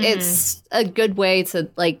 and it's a good way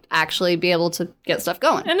to like actually be able to get stuff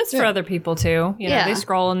going. And it's for other people too. You know, Yeah. they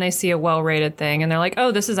scroll and they see a well-rated thing and they're like,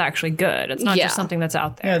 oh, this is actually good. It's not Yeah. just something that's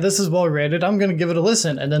out there. Yeah, this is well rated. I'm going to give it a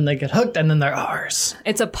listen. And then they get hooked and then they're ours.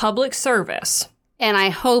 It's a public service. And I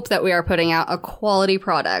hope that we are putting out a quality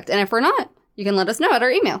product. And if we're not, you can let us know at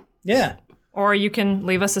our email. Yeah. Or you can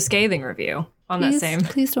leave us a scathing review on that same.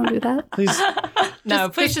 Please don't do that. Please,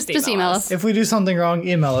 Please just email us. if we do something wrong,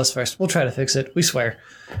 email us first. We'll try to fix it. We swear.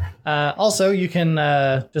 Also, you can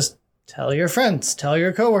just tell your friends, tell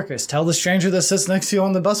your coworkers, tell the stranger that sits next to you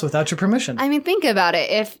on the bus without your permission. I mean, think about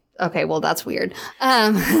it. Okay, well, that's weird.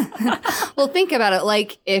 Well, think about it.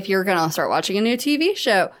 Like, if you're going to start watching a new TV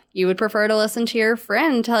show, you would prefer to listen to your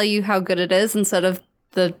friend tell you how good it is instead of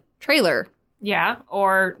the trailer. Yeah,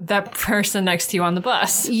 or that person next to you on the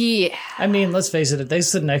bus. Yeah. I mean, let's face it, if they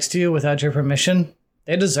sit next to you without your permission,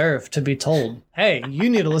 they deserve to be told, hey, you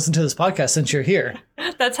need to listen to this podcast since you're here.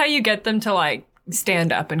 That's how you get them to, like,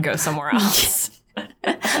 stand up and go somewhere else.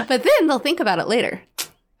 But then they'll think about it later.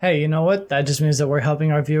 Hey, you know what? That just means that we're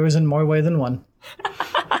helping our viewers in more way than one.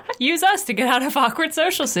 Use us to get out of awkward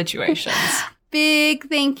social situations. Big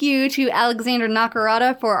thank you to Alexander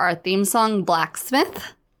Nakarada for our theme song,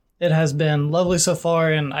 Blacksmith. It has been lovely so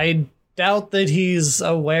far, and I doubt that he's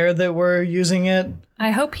aware that we're using it.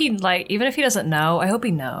 I hope he, like, even if he doesn't know, I hope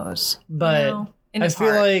he knows. But You know, in I his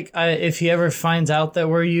feel heart. like if he ever finds out that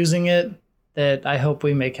we're using it, that I hope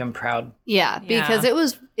we make him proud. Yeah, because it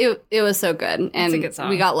was so good. And a good song.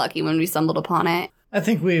 we got lucky when we stumbled upon it. I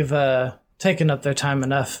think we've taken up their time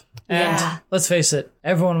enough. And Yeah. let's face it,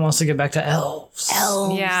 everyone wants to get back to elves.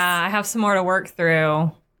 Yeah, I have some more to work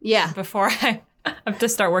through Yeah. before I have to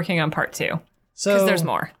start working on part 2. So Because there's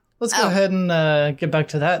more. Let's go ahead and get back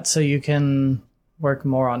to that so you can work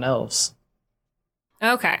more on elves.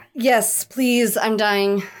 Okay. Yes, please. I'm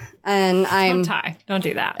dying. And Don't tie. Don't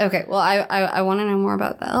do that. Okay, well, I want to know more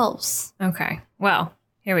about the elves. Okay. Well,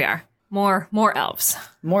 here we are. More elves.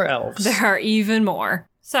 More elves. There are even more.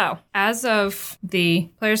 So, as of the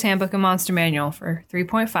Player's Handbook and Monster Manual for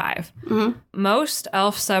 3.5, most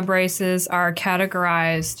elf subraces are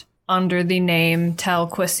categorized under the name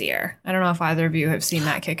Telquisier. I don't know if either of you have seen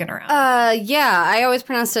that kicking around. Yeah, I always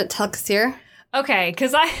pronounced it Telkasir. Okay,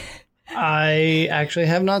 because I actually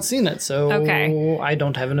have not seen it, so Okay. I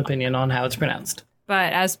don't have an opinion on how it's pronounced.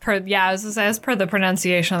 But as per the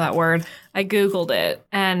pronunciation of that word, I Googled it.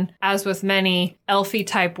 And as with many elfy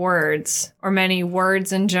type words, or many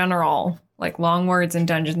words in general, like long words in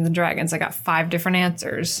Dungeons and Dragons, I got 5 different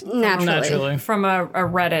answers Naturally. from a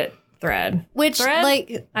Reddit thread. Which, Thread?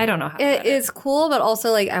 like, I don't know how it is cool, but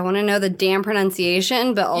also, like, I want to know the damn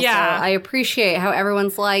pronunciation, but also Yeah. I appreciate how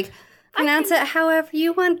everyone's like, pronounce it however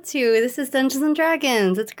you want to. This is Dungeons and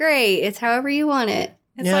Dragons. It's great. It's however you want it.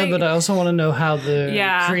 It's yeah, like, but I also want to know how the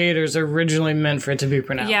Yeah. creators originally meant for it to be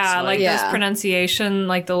pronounced. yeah, like Yeah. those pronunciation,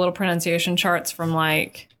 like the little pronunciation charts from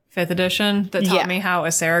like 5th edition that taught Yeah. me how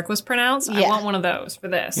Aceric was pronounced. I Yeah. want one of those for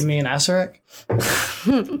this. You mean Asarek?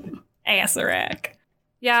 Aceric.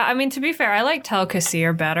 Yeah, I mean, to be fair, I like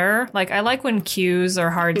Telquisier better. Like, I like when Q's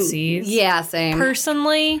are hard C's. Yeah, same.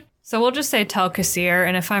 Personally. So we'll just say Telquisier,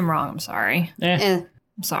 and if I'm wrong, I'm sorry. Eh.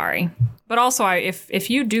 I'm sorry. But also, if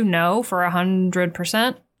you do know for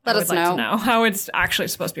 100%, Let I would us like know. to know how it's actually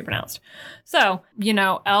supposed to be pronounced. So,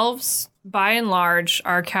 elves, by and large,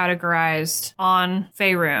 are categorized on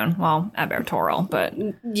Faerun, well, Abertoral, but,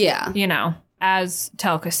 Yeah. as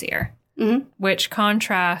Telquisier. Mhm. Which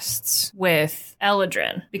contrasts with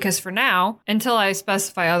Eladrin. Because for now, until I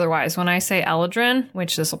specify otherwise, when I say Eladrin,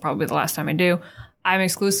 which this will probably be the last time I do, I'm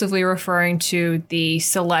exclusively referring to the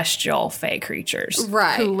celestial Fey creatures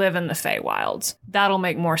Right. who live in the Feywilds. That'll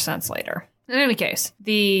make more sense later. In any case,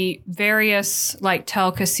 the various, like,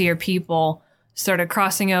 Telquisier people started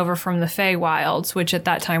crossing over from the Feywilds, which at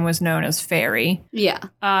that time was known as Fairy, Yeah.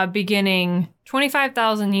 beginning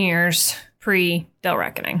 25,000 years pre-Del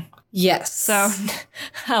Reckoning. Yes. So,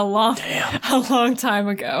 a long time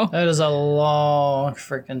ago. That is a long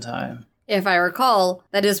freaking time. if I recall,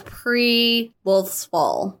 that is pre-Wolf's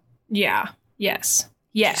Fall. Yeah. Yes.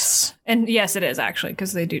 And yes, it is actually,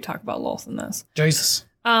 because they do talk about Lolth in this. Jesus.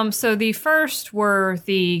 So the first were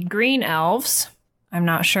the green elves. I'm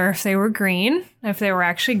not sure if they were green, if they were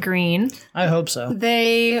actually green. I hope so.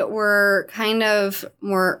 They were kind of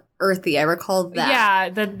more earthy. I recall that. Yeah,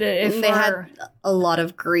 if And they had a lot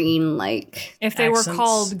of green, like... if they accents. were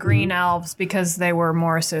called green elves because they were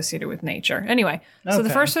more associated with nature. Anyway, so the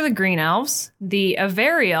Okay. first are the green elves, the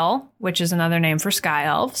Averial, which is another name for sky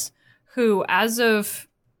elves, who, as of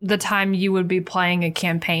the time you would be playing a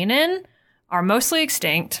campaign in, are mostly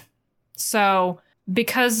extinct. So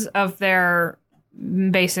because of their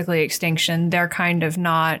basically extinction, they're kind of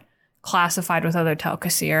not classified with other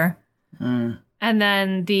Telquisier. And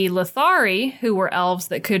then the Lithari, who were elves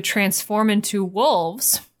that could transform into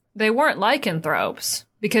wolves, they weren't lycanthropes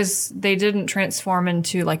because they didn't transform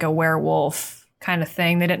into like a werewolf kind of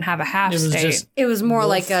thing. They didn't have a half It was state. just It was more Wolf.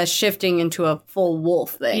 like a shifting into a full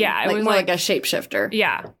wolf thing. Yeah, it like was more like- like a shapeshifter.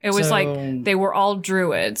 Yeah, it was So- like they were all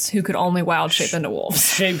druids who could only wild shape into wolves.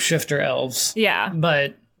 shapeshifter elves. Yeah.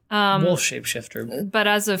 But wolf shapeshifter. But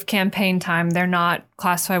as of campaign time, they're not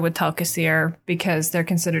classified with Telkasir because they're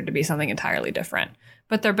considered to be something entirely different.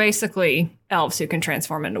 But they're basically elves who can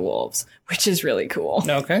transform into wolves, which is really cool.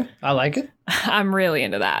 Okay, I like it. I'm really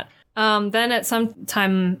into that. Then at some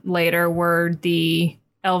time later were the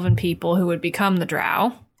elven people who would become the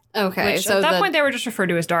drow. Okay, Which so at that point they were just referred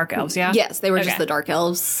to as dark elves, yeah? yes, they were Okay. just the dark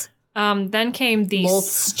elves. Then came the...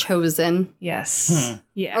 Lolth's chosen. Yes.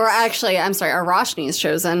 Yes. Or actually, I'm sorry, Arashni's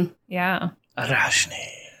chosen. Yeah. Arashne.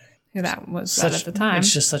 Who that was at the time.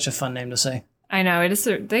 It's just such a fun name to say. I know it is.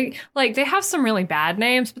 They have some really bad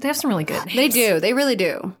names, but they have some really good names. They do. They really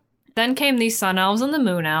do. Then came the sun elves and the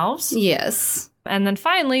moon elves, Yes. and then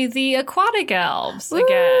finally the aquatic elves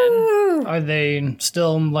again. Woo! Are they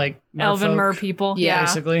still like Elven merfolk, mer people, Yeah. yeah.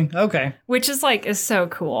 basically? Okay, Which is is so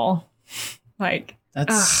cool.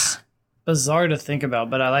 that's bizarre to think about,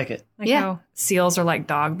 but I like it. Yeah. How seals are like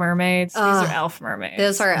dog mermaids. These are elf mermaids.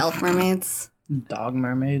 Those are elf mermaids. Dog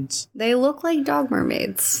mermaids. They look like dog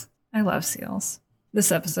mermaids. I love seals.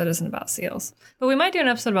 This episode isn't about seals, but we might do an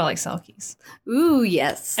episode about selkies. Ooh,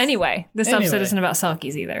 yes. Anyway, this episode isn't about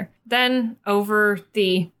selkies either. Then over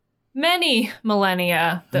the many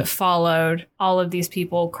millennia that followed, all of these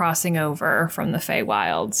people crossing over from the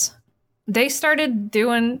Feywilds, they started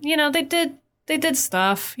doing, they did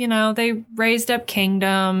stuff, they raised up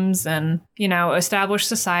kingdoms and, established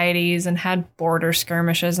societies and had border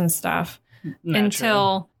skirmishes and stuff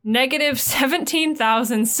until negative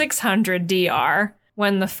 17,600 DR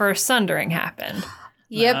when the first sundering happened.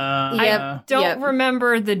 Yep. I yep. Don't yep.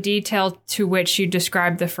 remember the detail to which you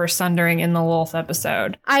described the first sundering in the Lolth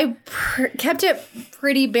episode. I kept it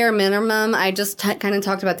pretty bare minimum. I just kind of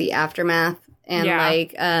talked about the aftermath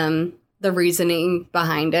and the reasoning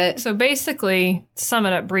behind it. So basically, to sum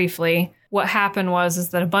it up briefly, what happened is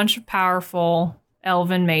that a bunch of powerful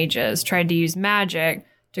elven mages tried to use magic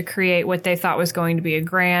to create what they thought was going to be a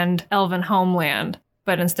grand elven homeland,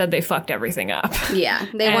 but instead they fucked everything up. Yeah,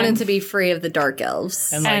 they And- wanted to be free of the dark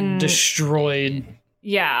elves. and destroyed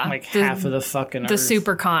Yeah. half of the fucking the Earth.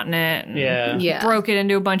 supercontinent. and Yeah. Yeah. Broke it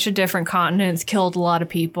into a bunch of different continents, killed a lot of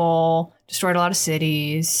people, destroyed a lot of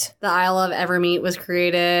cities. The Isle of Evermeet was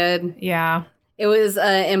created. Yeah. It was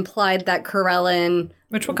implied that Corellin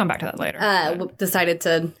Which we'll come back to that later. decided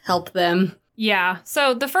to help them. Yeah.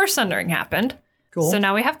 So the first sundering happened. Cool. So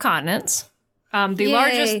now we have continents. The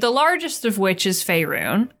Yay. largest of which is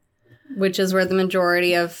Faerun. Which is where the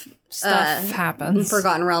majority of Stuff happens.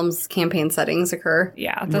 Forgotten Realms campaign settings occur.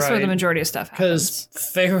 Yeah, that's where the Right. majority of stuff Because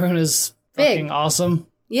happens. Faerun is Big. fucking awesome.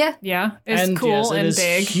 Yeah. Yeah, it's and cool yes, it and is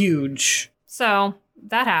big. huge. So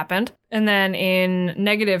that happened. And then in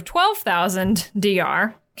negative 12,000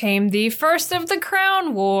 DR came the first of the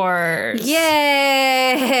Crown Wars.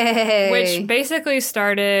 Yay! Which basically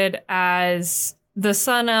started as the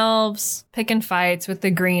Sun Elves picking fights with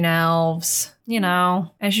the Green Elves,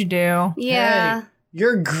 as you do. yeah. Hey,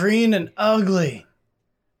 you're green and ugly.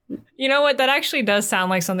 You know what? That actually does sound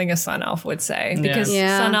like something a Sun Elf would say. Because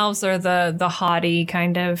Yeah. Sun Elves are the haughty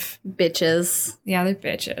kind of, Bitches. yeah, they're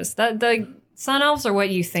bitches. The Sun Elves are what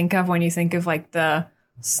you think of when you think of the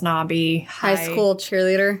snobby High school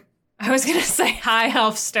cheerleader. I was gonna say high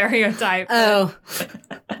elf stereotype. Oh.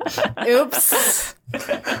 Oops.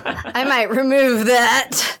 I might remove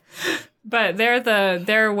that. But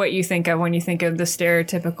they're what you think of when you think of the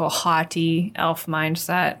stereotypical haughty elf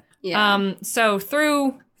mindset. Yeah. So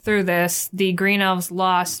through this, the green elves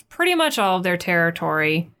lost pretty much all of their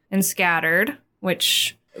territory and scattered,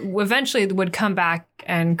 which eventually would come back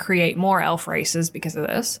and create more elf races because of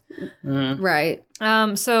this. Right.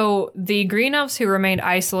 So the green elves who remained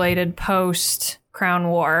isolated post Crown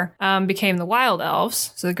War became the wild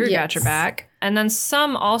elves. So the Grugacha Yes. are back. And then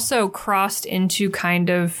some also crossed into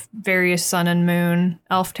kind of various sun and moon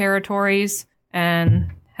elf territories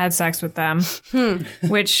and had sex with them,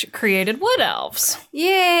 which created wood elves.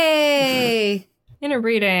 Yay.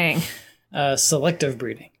 Interbreeding. Selective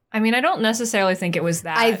breeding. I mean, I don't necessarily think it was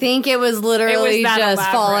that. I think it was literally that just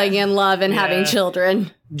elaborate. falling in love and having Yeah.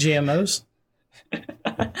 children. GMOs.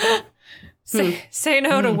 Say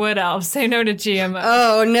no to wood elves. Say no to GMO.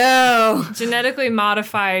 Oh no. Genetically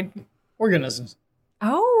modified. Organisms.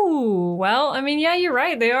 Oh, well, I mean, yeah, you're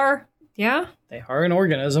right. They are. Yeah. They are an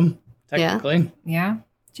organism, technically. Yeah.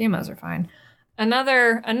 GMOs are fine.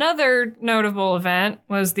 Another notable event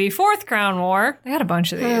was the Fourth Crown War. They had a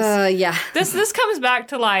bunch of these. Yeah. This comes back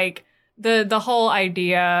to the whole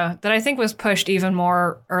idea that I think was pushed even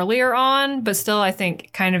more earlier on, but still I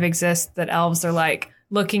think kind of exists, that elves are like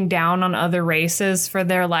looking down on other races for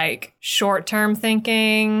their like short-term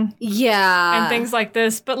thinking Yeah. and things like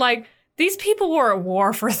this. But like these people were at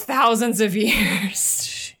war for thousands of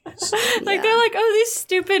years. Like they're like, oh, these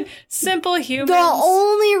stupid, simple humans. The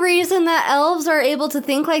only reason that elves are able to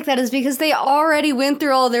think like that is because they already went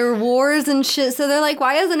through all their wars and shit. So they're like,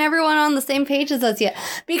 why isn't everyone on the same page as us yet?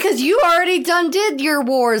 Because you already did your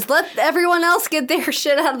wars. Let everyone else get their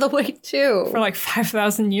shit out of the way too. For like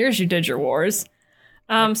 5,000 years you did your wars.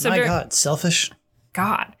 My God, selfish.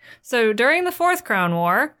 God. So during the Fourth Crown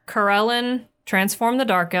War, Corellin transformed the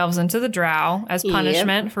Dark Elves into the Drow as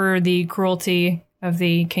punishment for the cruelty of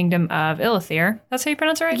the kingdom of Ilithir. That's how you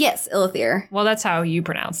pronounce it, right? Yes, Ilithir. Well, that's how you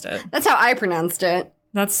pronounced it. That's how I pronounced it.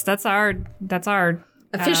 That's our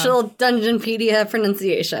Official Dungeonpedia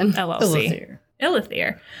pronunciation. LLC.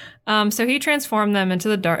 Ilithir. So he transformed them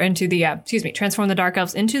transformed the Dark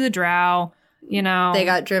Elves into the Drow. You know, They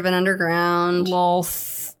got driven underground.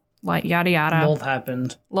 Lolth, like yada yada. Both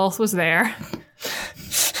happened. Lolth was there.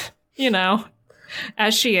 You know,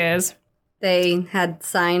 as she is. They had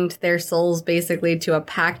signed their souls basically to a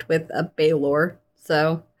pact with a Baelor.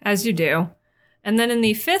 So, As you do. And then in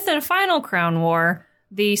the fifth and final Crown War,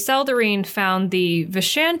 the Seldarine found the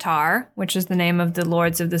Vishantar, which is the name of the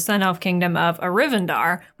lords of the Sun Elf Kingdom of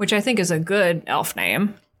Arivandar, which I think is a good elf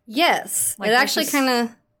name. yes. Like, it this actually is- kind of...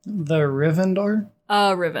 The Rivendar?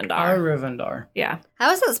 Arivandar. Rivendar. Yeah. How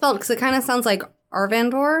is that spelled? Because it kind of sounds like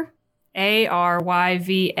Arvandor. Aryvan.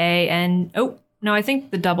 Oh, no, I think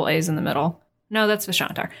the double A is in the middle. No, that's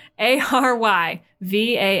Vishantar. Aryvandaar.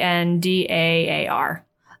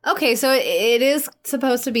 Okay, so it is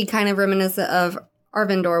supposed to be kind of reminiscent of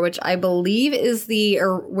Arvandor, which I believe is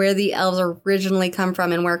where the elves originally come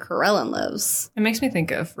from and where Corellin lives. It makes me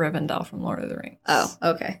think of Rivendell from Lord of the Rings. Oh,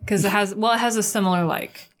 okay. Because it has a similar,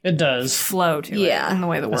 like, It does. flow to Yeah. it in the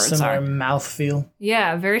way the A words similar are. mouthfeel.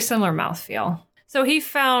 Yeah, very similar mouthfeel. So he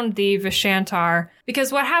found the Vishantar,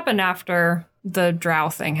 because what happened after the Drow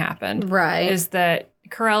thing happened Right. is that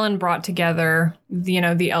Corellin brought together,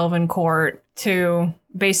 the Elven court to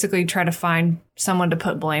basically try to find someone to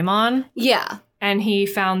put blame on. Yeah. And he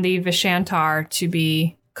found the Vishantar to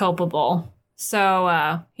be culpable.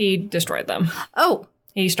 So he destroyed them. Oh,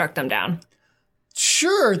 He struck them down.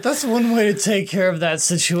 Sure, that's one way to take care of that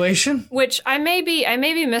situation. Which I may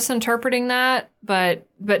be misinterpreting that, but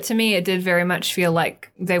to me it did very much feel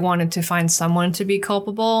like they wanted to find someone to be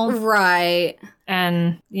culpable. right.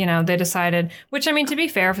 And, they decided, which I mean, to be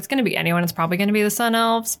fair, if it's going to be anyone, it's probably going to be the Sun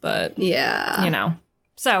Elves, but, Yeah.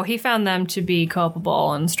 So he found them to be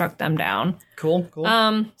culpable and struck them down. Cool.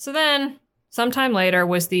 So then, sometime later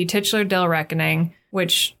was the Titular Dale Reckoning,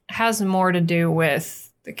 which has more to do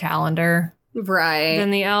with the calendar Right.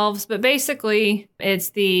 than the elves, but basically it's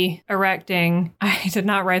the erecting. I did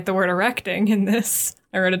not write the word erecting in this.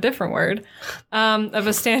 I wrote a different word of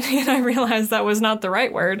a standing, and I realized that was not the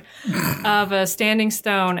right word, of a standing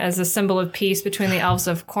stone as a symbol of peace between the elves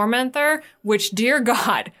of Cormenther, which, dear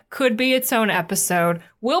God, could be its own episode,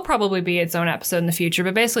 will probably be its own episode in the future,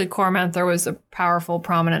 but basically Cormenther was a powerful,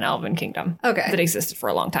 prominent elven kingdom Okay. that existed for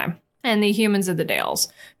a long time. And the humans of the Dales.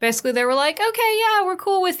 Basically, they were like, okay, yeah, we're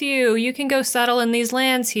cool with you. You can go settle in these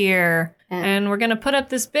lands here. And we're going to put up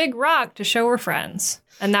this big rock to show we're friends.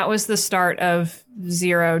 And that was the start of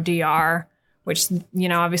Zero DR, which,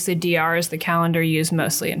 obviously DR is the calendar used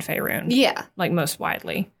mostly in Faerun. Yeah. Like, most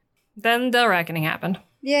widely. Then the Reckoning happened.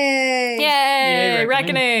 Yay. Yay!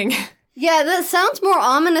 Reckoning! Yeah, that sounds more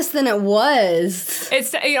ominous than it was.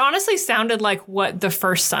 It honestly sounded like what the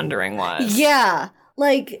first Sundering was. Yeah.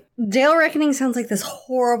 Like, Dale Reckoning sounds like this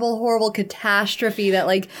horrible, horrible catastrophe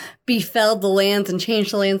that, befell the lands and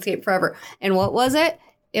changed the landscape forever. And what was it?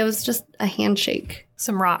 It was just a handshake.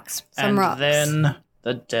 Some rocks. Some rocks. Then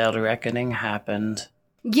the Dale Reckoning happened.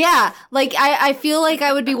 Yeah, I feel like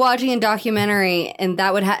I would be watching a documentary and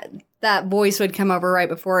that would that voice would come over right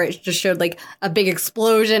before it just showed, a big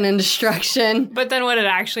explosion and destruction. But then what it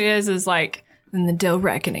actually is then the Dale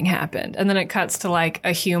Reckoning happened. And then it cuts to,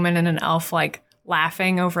 a human and an elf,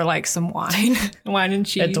 laughing over, some wine. Wine and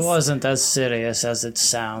cheese. It wasn't as serious as it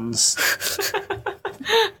sounds.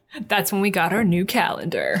 That's when we got our new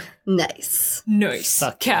calendar. Nice. Nice.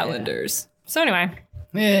 Fuck yeah. Calendars. So anyway.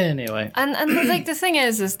 Anyway. And the thing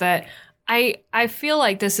is that I feel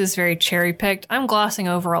like this is very cherry-picked. I'm glossing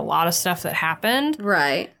over a lot of stuff that happened.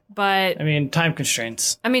 Right. But, Time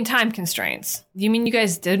constraints. time constraints. You mean you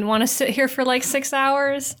guys didn't want to sit here for 6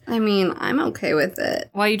 hours? I'm okay with it.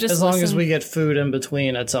 While you just As long as listen? we get food in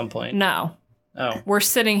between at some point. No. Oh. We're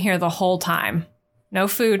sitting here the whole time. No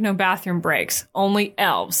food, no bathroom breaks. Only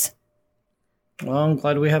elves. Well, I'm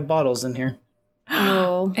glad we have bottles in here.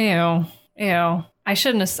 Oh. Ew. I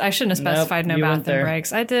shouldn't have specified no you went bathroom there.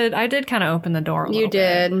 breaks. I did kind of open the door a little You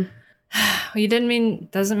bit. did. You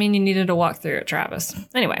doesn't mean you needed to walk through it, Travis.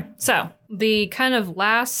 Anyway, so the kind of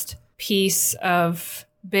last piece of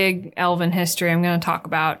big elven history I'm going to talk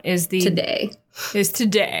about is Today.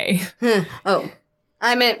 today. Oh.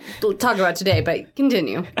 I meant talk about today, but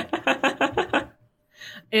continue.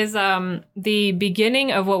 Is the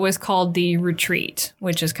beginning of what was called the retreat,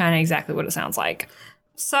 which is kind of exactly what it sounds like.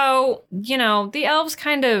 So, the elves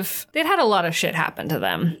they'd had a lot of shit happen to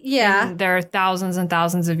them. Yeah. And there are thousands and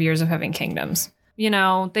thousands of years of having kingdoms. They'd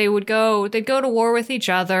go to war with each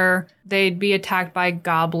other. They'd be attacked by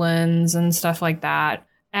goblins and stuff like that.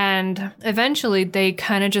 And eventually they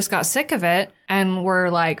kind of just got sick of it and were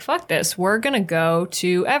like, fuck this. We're going to go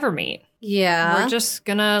to Evermeet. Yeah. We're just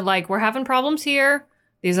going to, we're having problems here.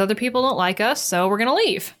 These other people don't like us, so we're going to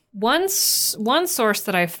leave. One source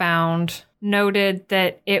that I found noted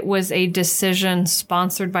that it was a decision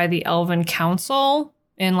sponsored by the Elven Council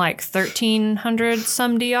in 1300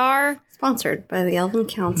 some DR. Sponsored by the Elven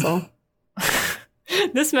Council.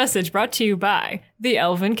 This message brought to you by the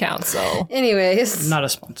Elven Council. Anyways. Not a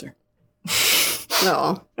sponsor.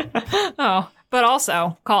 No. Oh, but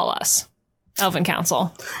also call us. Elven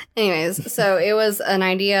Council. Anyways, so it was an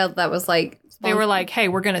idea that was They were like, hey,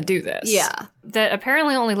 we're going to do this. Yeah. That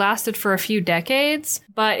apparently only lasted for a few decades,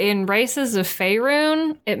 but in Races of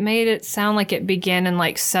Faerun, it made it sound like it began in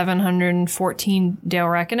 714 Dale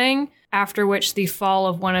Reckoning, after which the fall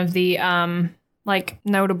of one of the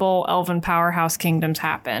notable elven powerhouse kingdoms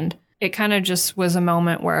happened. It kind of just was a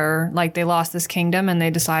moment where they lost this kingdom and they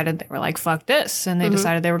decided they were like, fuck this. And they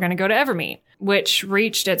decided they were going to go to Evermeet, which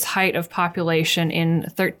reached its height of population in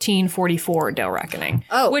 1344 Dale Reckoning.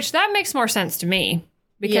 Oh. Which that makes more sense to me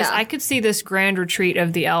because Yeah. I could see this grand retreat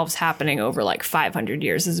of the elves happening over 500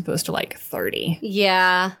 years as opposed to 30.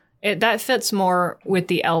 Yeah. That fits more with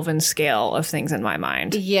the elven scale of things in my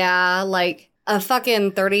mind. Yeah. A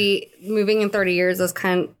fucking 30, moving in 30 years is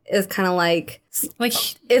kind of it's kind of like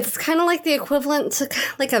the equivalent to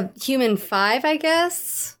a human 5, I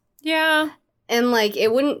guess. Yeah. And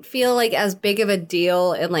it wouldn't feel as big of a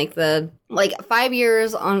deal in the 5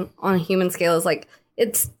 years on a human scale is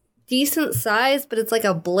it's decent size, but it's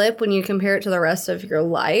a blip when you compare it to the rest of your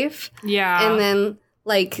life. Yeah. And then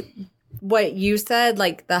what you said,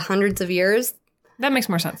 the hundreds of years, that makes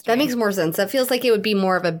more sense. that makes more sense. That feels like it would be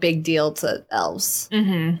more of a big deal to elves.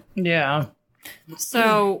 Mm-hmm. Yeah.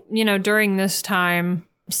 So, during this time,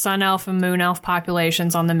 Sun Elf and Moon Elf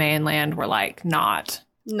populations on the mainland were not.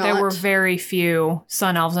 There were very few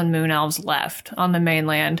Sun Elves and Moon Elves left on the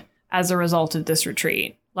mainland as a result of this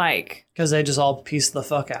retreat. Because they just all pieced the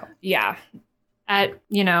fuck out. Yeah. At,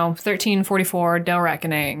 1344 Dale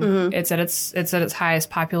Reckoning, it's at its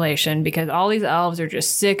highest population because all these elves are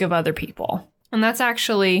just sick of other people. And that's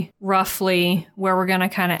actually roughly where we're going to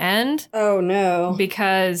kind of end. Oh, no.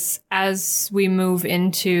 Because as we move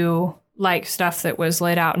into stuff that was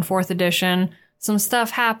laid out in 4th edition, some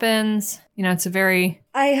stuff happens. It's a very...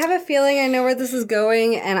 I have a feeling I know where this is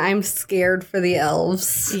going, and I'm scared for the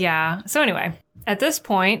elves. Yeah. So anyway, at this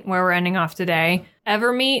point where we're ending off today,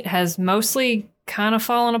 Evermeet has mostly kind of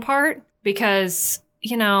fallen apart because,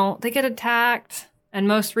 they get attacked. And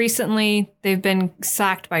most recently, they've been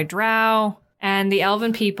sacked by Drow. And the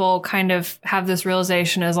elven people kind of have this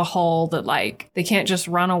realization as a whole that, they can't just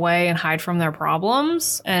run away and hide from their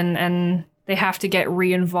problems. And they have to get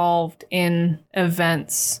re-involved in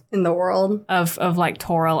events In the world. of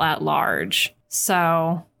Toril at large.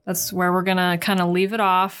 So that's where we're going to kind of leave it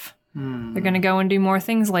off. They're going to go and do more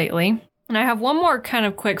things lately. And I have one more kind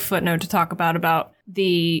of quick footnote to talk about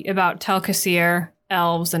Tel Kasir,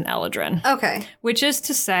 elves, and Eladrin. Okay. Which is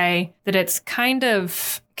to say that it's kind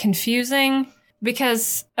of confusing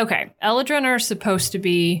because, Eladrin are supposed to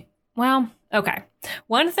be,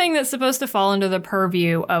 one thing that's supposed to fall into the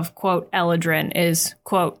purview of, quote, Eladrin is,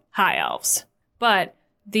 quote, high elves. But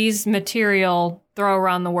these material throw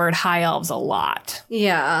around the word high elves a lot.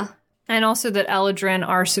 Yeah. And also that Eladrin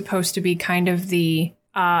are supposed to be kind of the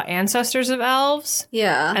ancestors of elves.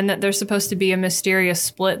 Yeah. And that there's supposed to be a mysterious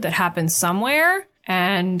split that happens somewhere.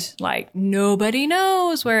 And nobody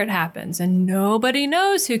knows where it happens and nobody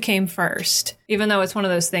knows who came first. Even though it's one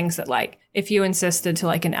of those things that if you insisted to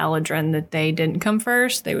an Eladrin that they didn't come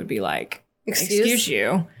first, they would be excuse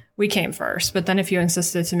you, we came first. But then if you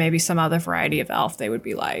insisted to maybe some other variety of elf, they would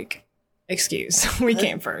be excuse, we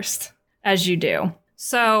came first, as you do.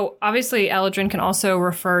 So obviously Eladrin can also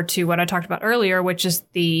refer to what I talked about earlier, which is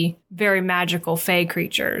the very magical Fey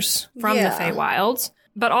creatures from the Feywilds.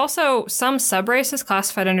 But also some subraces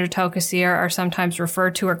classified under Tel'Qasir are sometimes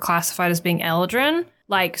referred to or classified as being Eladrin.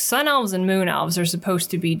 Like Sun Elves and Moon Elves are supposed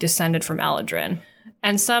to be descended from Eladrin.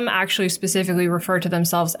 And some actually specifically refer to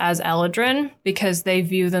themselves as Eladrin because they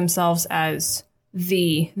view themselves as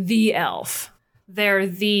the elf. They're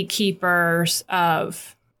the keepers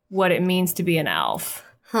of what it means to be an elf.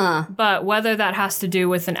 Huh. But whether that has to do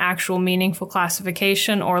with an actual meaningful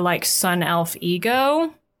classification or like Sun Elf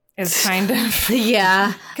ego is kind of...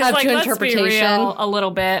 Yeah. Up like, to let's interpretation. be real a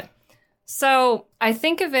little bit. So I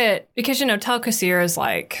think of it because, Tel'Qasir is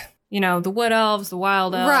like, the wood elves, the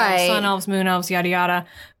wild elves, Right. sun elves, moon elves, yada yada.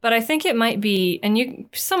 But I think it might be, and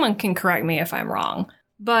someone can correct me if I'm wrong,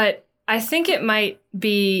 but I think it might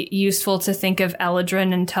be useful to think of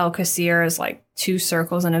Eladrin and Tel'Qasir as like two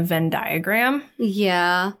circles in a Venn diagram.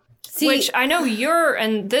 Yeah. See, Which I know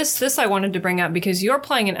and this I wanted to bring up because you're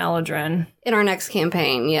playing an Eladrin. in our next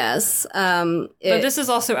campaign, yes. But this is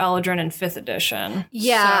also Eladrin in 5th edition.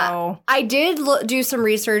 Yeah. So, I did do some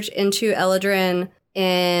research into Eladrin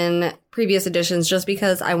in previous editions just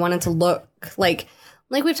because I wanted to look like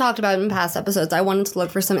we've talked about in past episodes, I wanted to look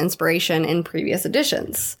for some inspiration in previous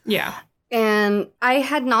editions. yeah. And I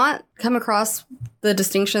had not come across the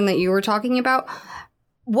distinction that you were talking about.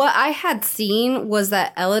 What I had seen was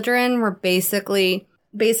that Eladrin were basically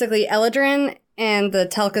Eladrin and the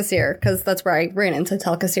Tel'Qasir, because that's where I ran into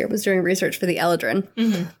Tel'Qasir, was doing research for the Eladrin.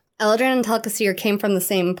 Mm-hmm. Eladrin and Tel'Qasir came from the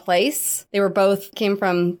same place. They came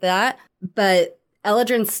from that, but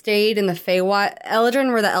Eladrin stayed in the Feywild.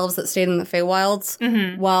 Eladrin were the elves that stayed in the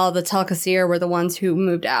Feywilds, while the Tel'Qasir were the ones who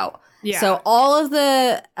moved out. Yeah. So all of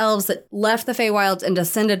the elves that left the Feywilds and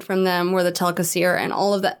descended from them were the Tel'Qasir, and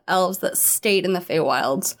all of the elves that stayed in the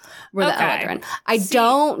Feywilds were the Eladrin. I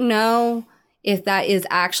don't know if that is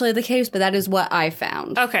actually the case, but that is what I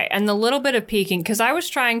found. Okay, and the little bit of peeking, because I was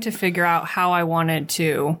trying to figure out how I wanted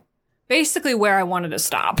to, basically where I wanted to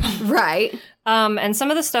stop. Right. And some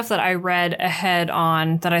of the stuff that I read ahead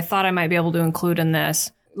on that I thought I might be able to include in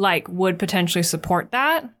this, like, would potentially support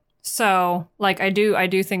that. So, like, I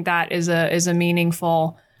do think that is a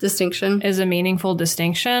meaningful Distinction.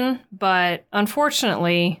 distinction, but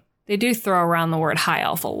unfortunately, they do throw around the word high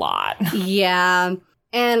elf a lot. Yeah.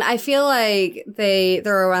 And I feel like they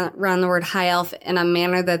throw around the word high elf in a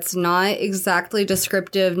manner that's not exactly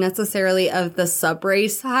descriptive necessarily of the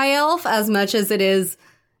subrace high elf as much as it is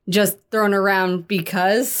just thrown around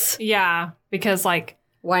because. Yeah, because, like,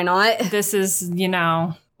 Why not? this is,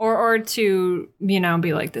 or to, be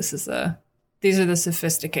like, these are the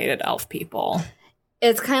sophisticated elf people.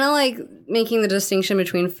 It's kind of like making the distinction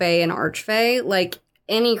between Fey and Archfey. Like,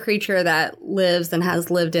 any creature that lives and has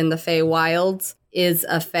lived in the Feywilds is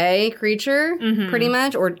a Fey creature, pretty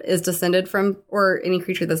much, or is descended from, or any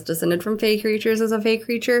creature that's descended from Fey creatures is a Fey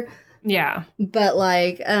creature. Yeah. But,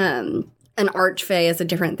 like, an Archfey is a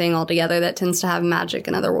different thing altogether that tends to have magic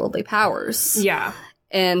and otherworldly powers. Yeah.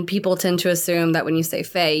 And people tend to assume that when you say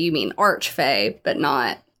Fey, you mean Archfey, but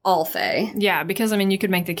not all Fey. Yeah, because, you could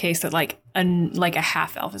make the case that, like a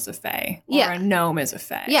half-elf is a Fey. Or Yeah. a gnome is a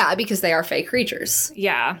Fey. Yeah, because they are Fey creatures.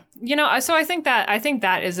 Yeah. So I think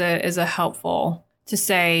that is a helpful to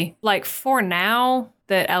say, like, for now,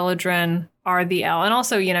 that Eladrin are the elf. And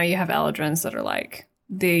also, you have Eladrins that are, like,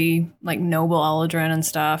 the, like, noble Eladrin and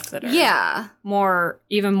stuff that are Yeah.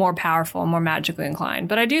 even more powerful and more magically inclined.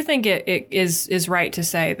 But I do think it is right to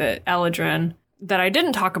say that Eladrin, that I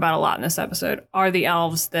didn't talk about a lot in this episode, are the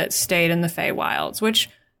elves that stayed in the Feywilds, which,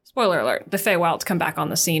 spoiler alert, the Feywilds come back on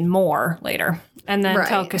the scene more later. And then Right.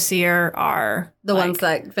 Tel'Qasir are The ones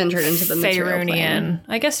that ventured into the material plane. Faerunian.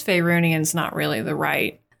 I guess Faerunian's not really the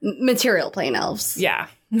right. Material plane elves. Yeah,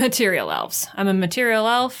 material elves. I'm a material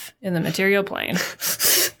elf in the material plane.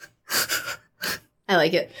 I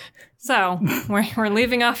like it. So we're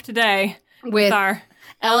leaving off today With our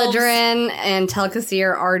elves. Eladrin and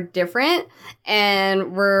Tel'Qasir are different,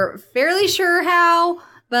 and we're fairly sure how,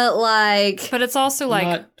 but like... But it's also like,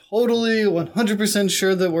 Not totally 100%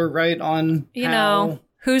 sure that we're right on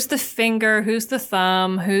who's the finger, who's the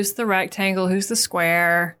thumb, who's the rectangle, who's the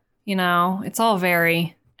square. It's all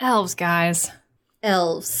very elves, guys.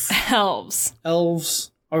 Elves. Elves.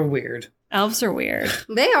 elves are weird. Elves are weird.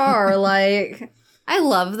 They are, like... I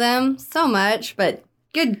love them so much, but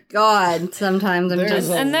good God, sometimes I'm There's just...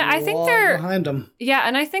 a and I think lot they're- behind them. Yeah,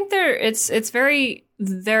 and I think it's very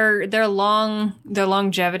their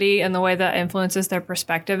longevity and the way that influences their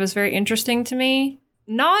perspective is very interesting to me.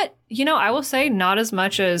 Not, I will say not as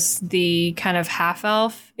much as the kind of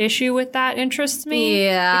half-elf issue with that interests me.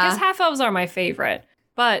 Yeah. Because half-elves are my favorite.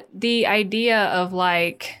 But the idea of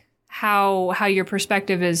like how your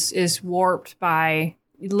perspective is warped by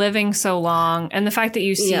living so long, and the fact that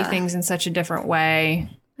you see things in such a different way,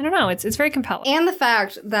 I don't know, it's very compelling. And the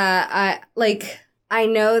fact that I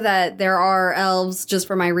know that there are elves, just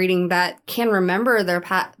from my reading, that can remember their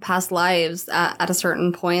past lives at a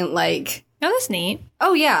certain point. Like, oh, that's neat.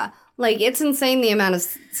 Oh yeah, like it's insane the amount of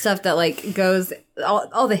stuff that like goes,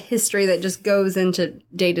 all the history that just goes into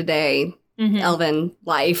day to day elven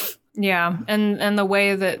life. Yeah, and the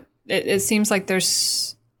way that it seems like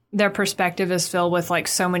their perspective is filled with like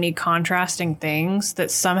so many contrasting things that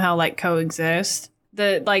somehow like coexist.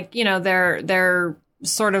 The like, you know, their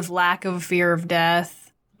sort of lack of fear of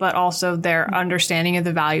death, but also their understanding of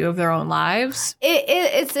the value of their own lives.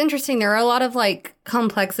 It's interesting. There are a lot of like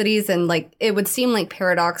complexities and like it would seem like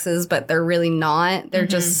paradoxes, but they're really not. They're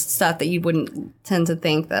just stuff that you wouldn't tend to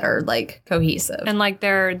think that are like cohesive. And like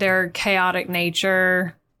their chaotic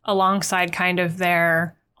nature alongside kind of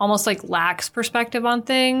their almost like lax perspective on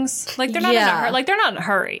things. Like they're not in a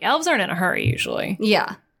hurry. Elves aren't in a hurry usually.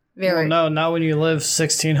 Yeah. Very. Well, no, not when you live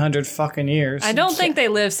 1,600 fucking years. I don't think they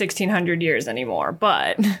live 1,600 years anymore,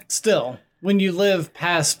 but still, when you live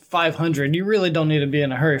past 500, you really don't need to be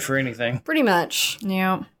in a hurry for anything. Pretty much.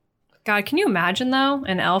 Yeah. God, can you imagine though,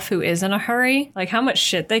 an elf who is in a hurry? Like how much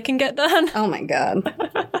shit they can get done? Oh my God.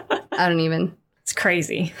 I don't even. It's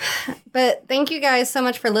crazy. But thank you guys so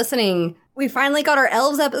much for listening. We finally got our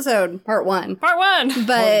elves episode, part 1. Part 1.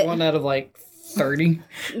 But 1 out of like 30.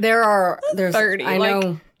 There's 30. I like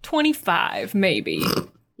know 25 maybe.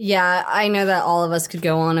 Yeah, I know that all of us could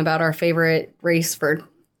go on about our favorite race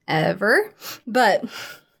forever. But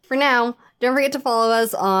for now, don't forget to follow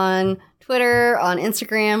us on Twitter, on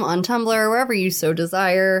Instagram, on Tumblr, wherever you so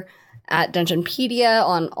desire, at Dungeonpedia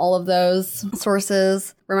on all of those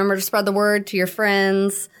sources. Remember to spread the word to your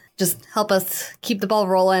friends. Just help us keep the ball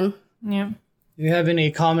rolling. Yeah. If you have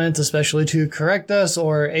any comments, especially to correct us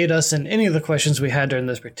or aid us in any of the questions we had during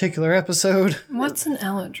this particular episode. What's an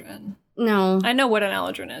Eladrin? No. I know what an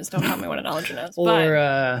Eladrin is. Don't tell me what an Eladrin is.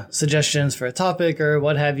 Or suggestions for a topic or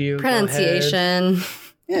what have you. Pronunciation.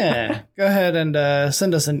 Yeah. Go ahead and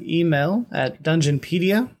send us an email at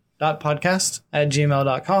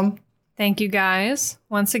dungeonpedia.podcast@gmail.com. Thank you guys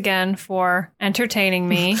once again for entertaining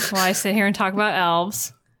me while I sit here and talk about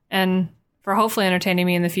elves, and for hopefully entertaining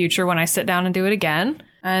me in the future when I sit down and do it again.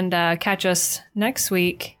 And catch us next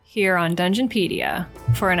week here on Dungeonpedia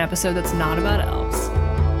for an episode that's not about elves.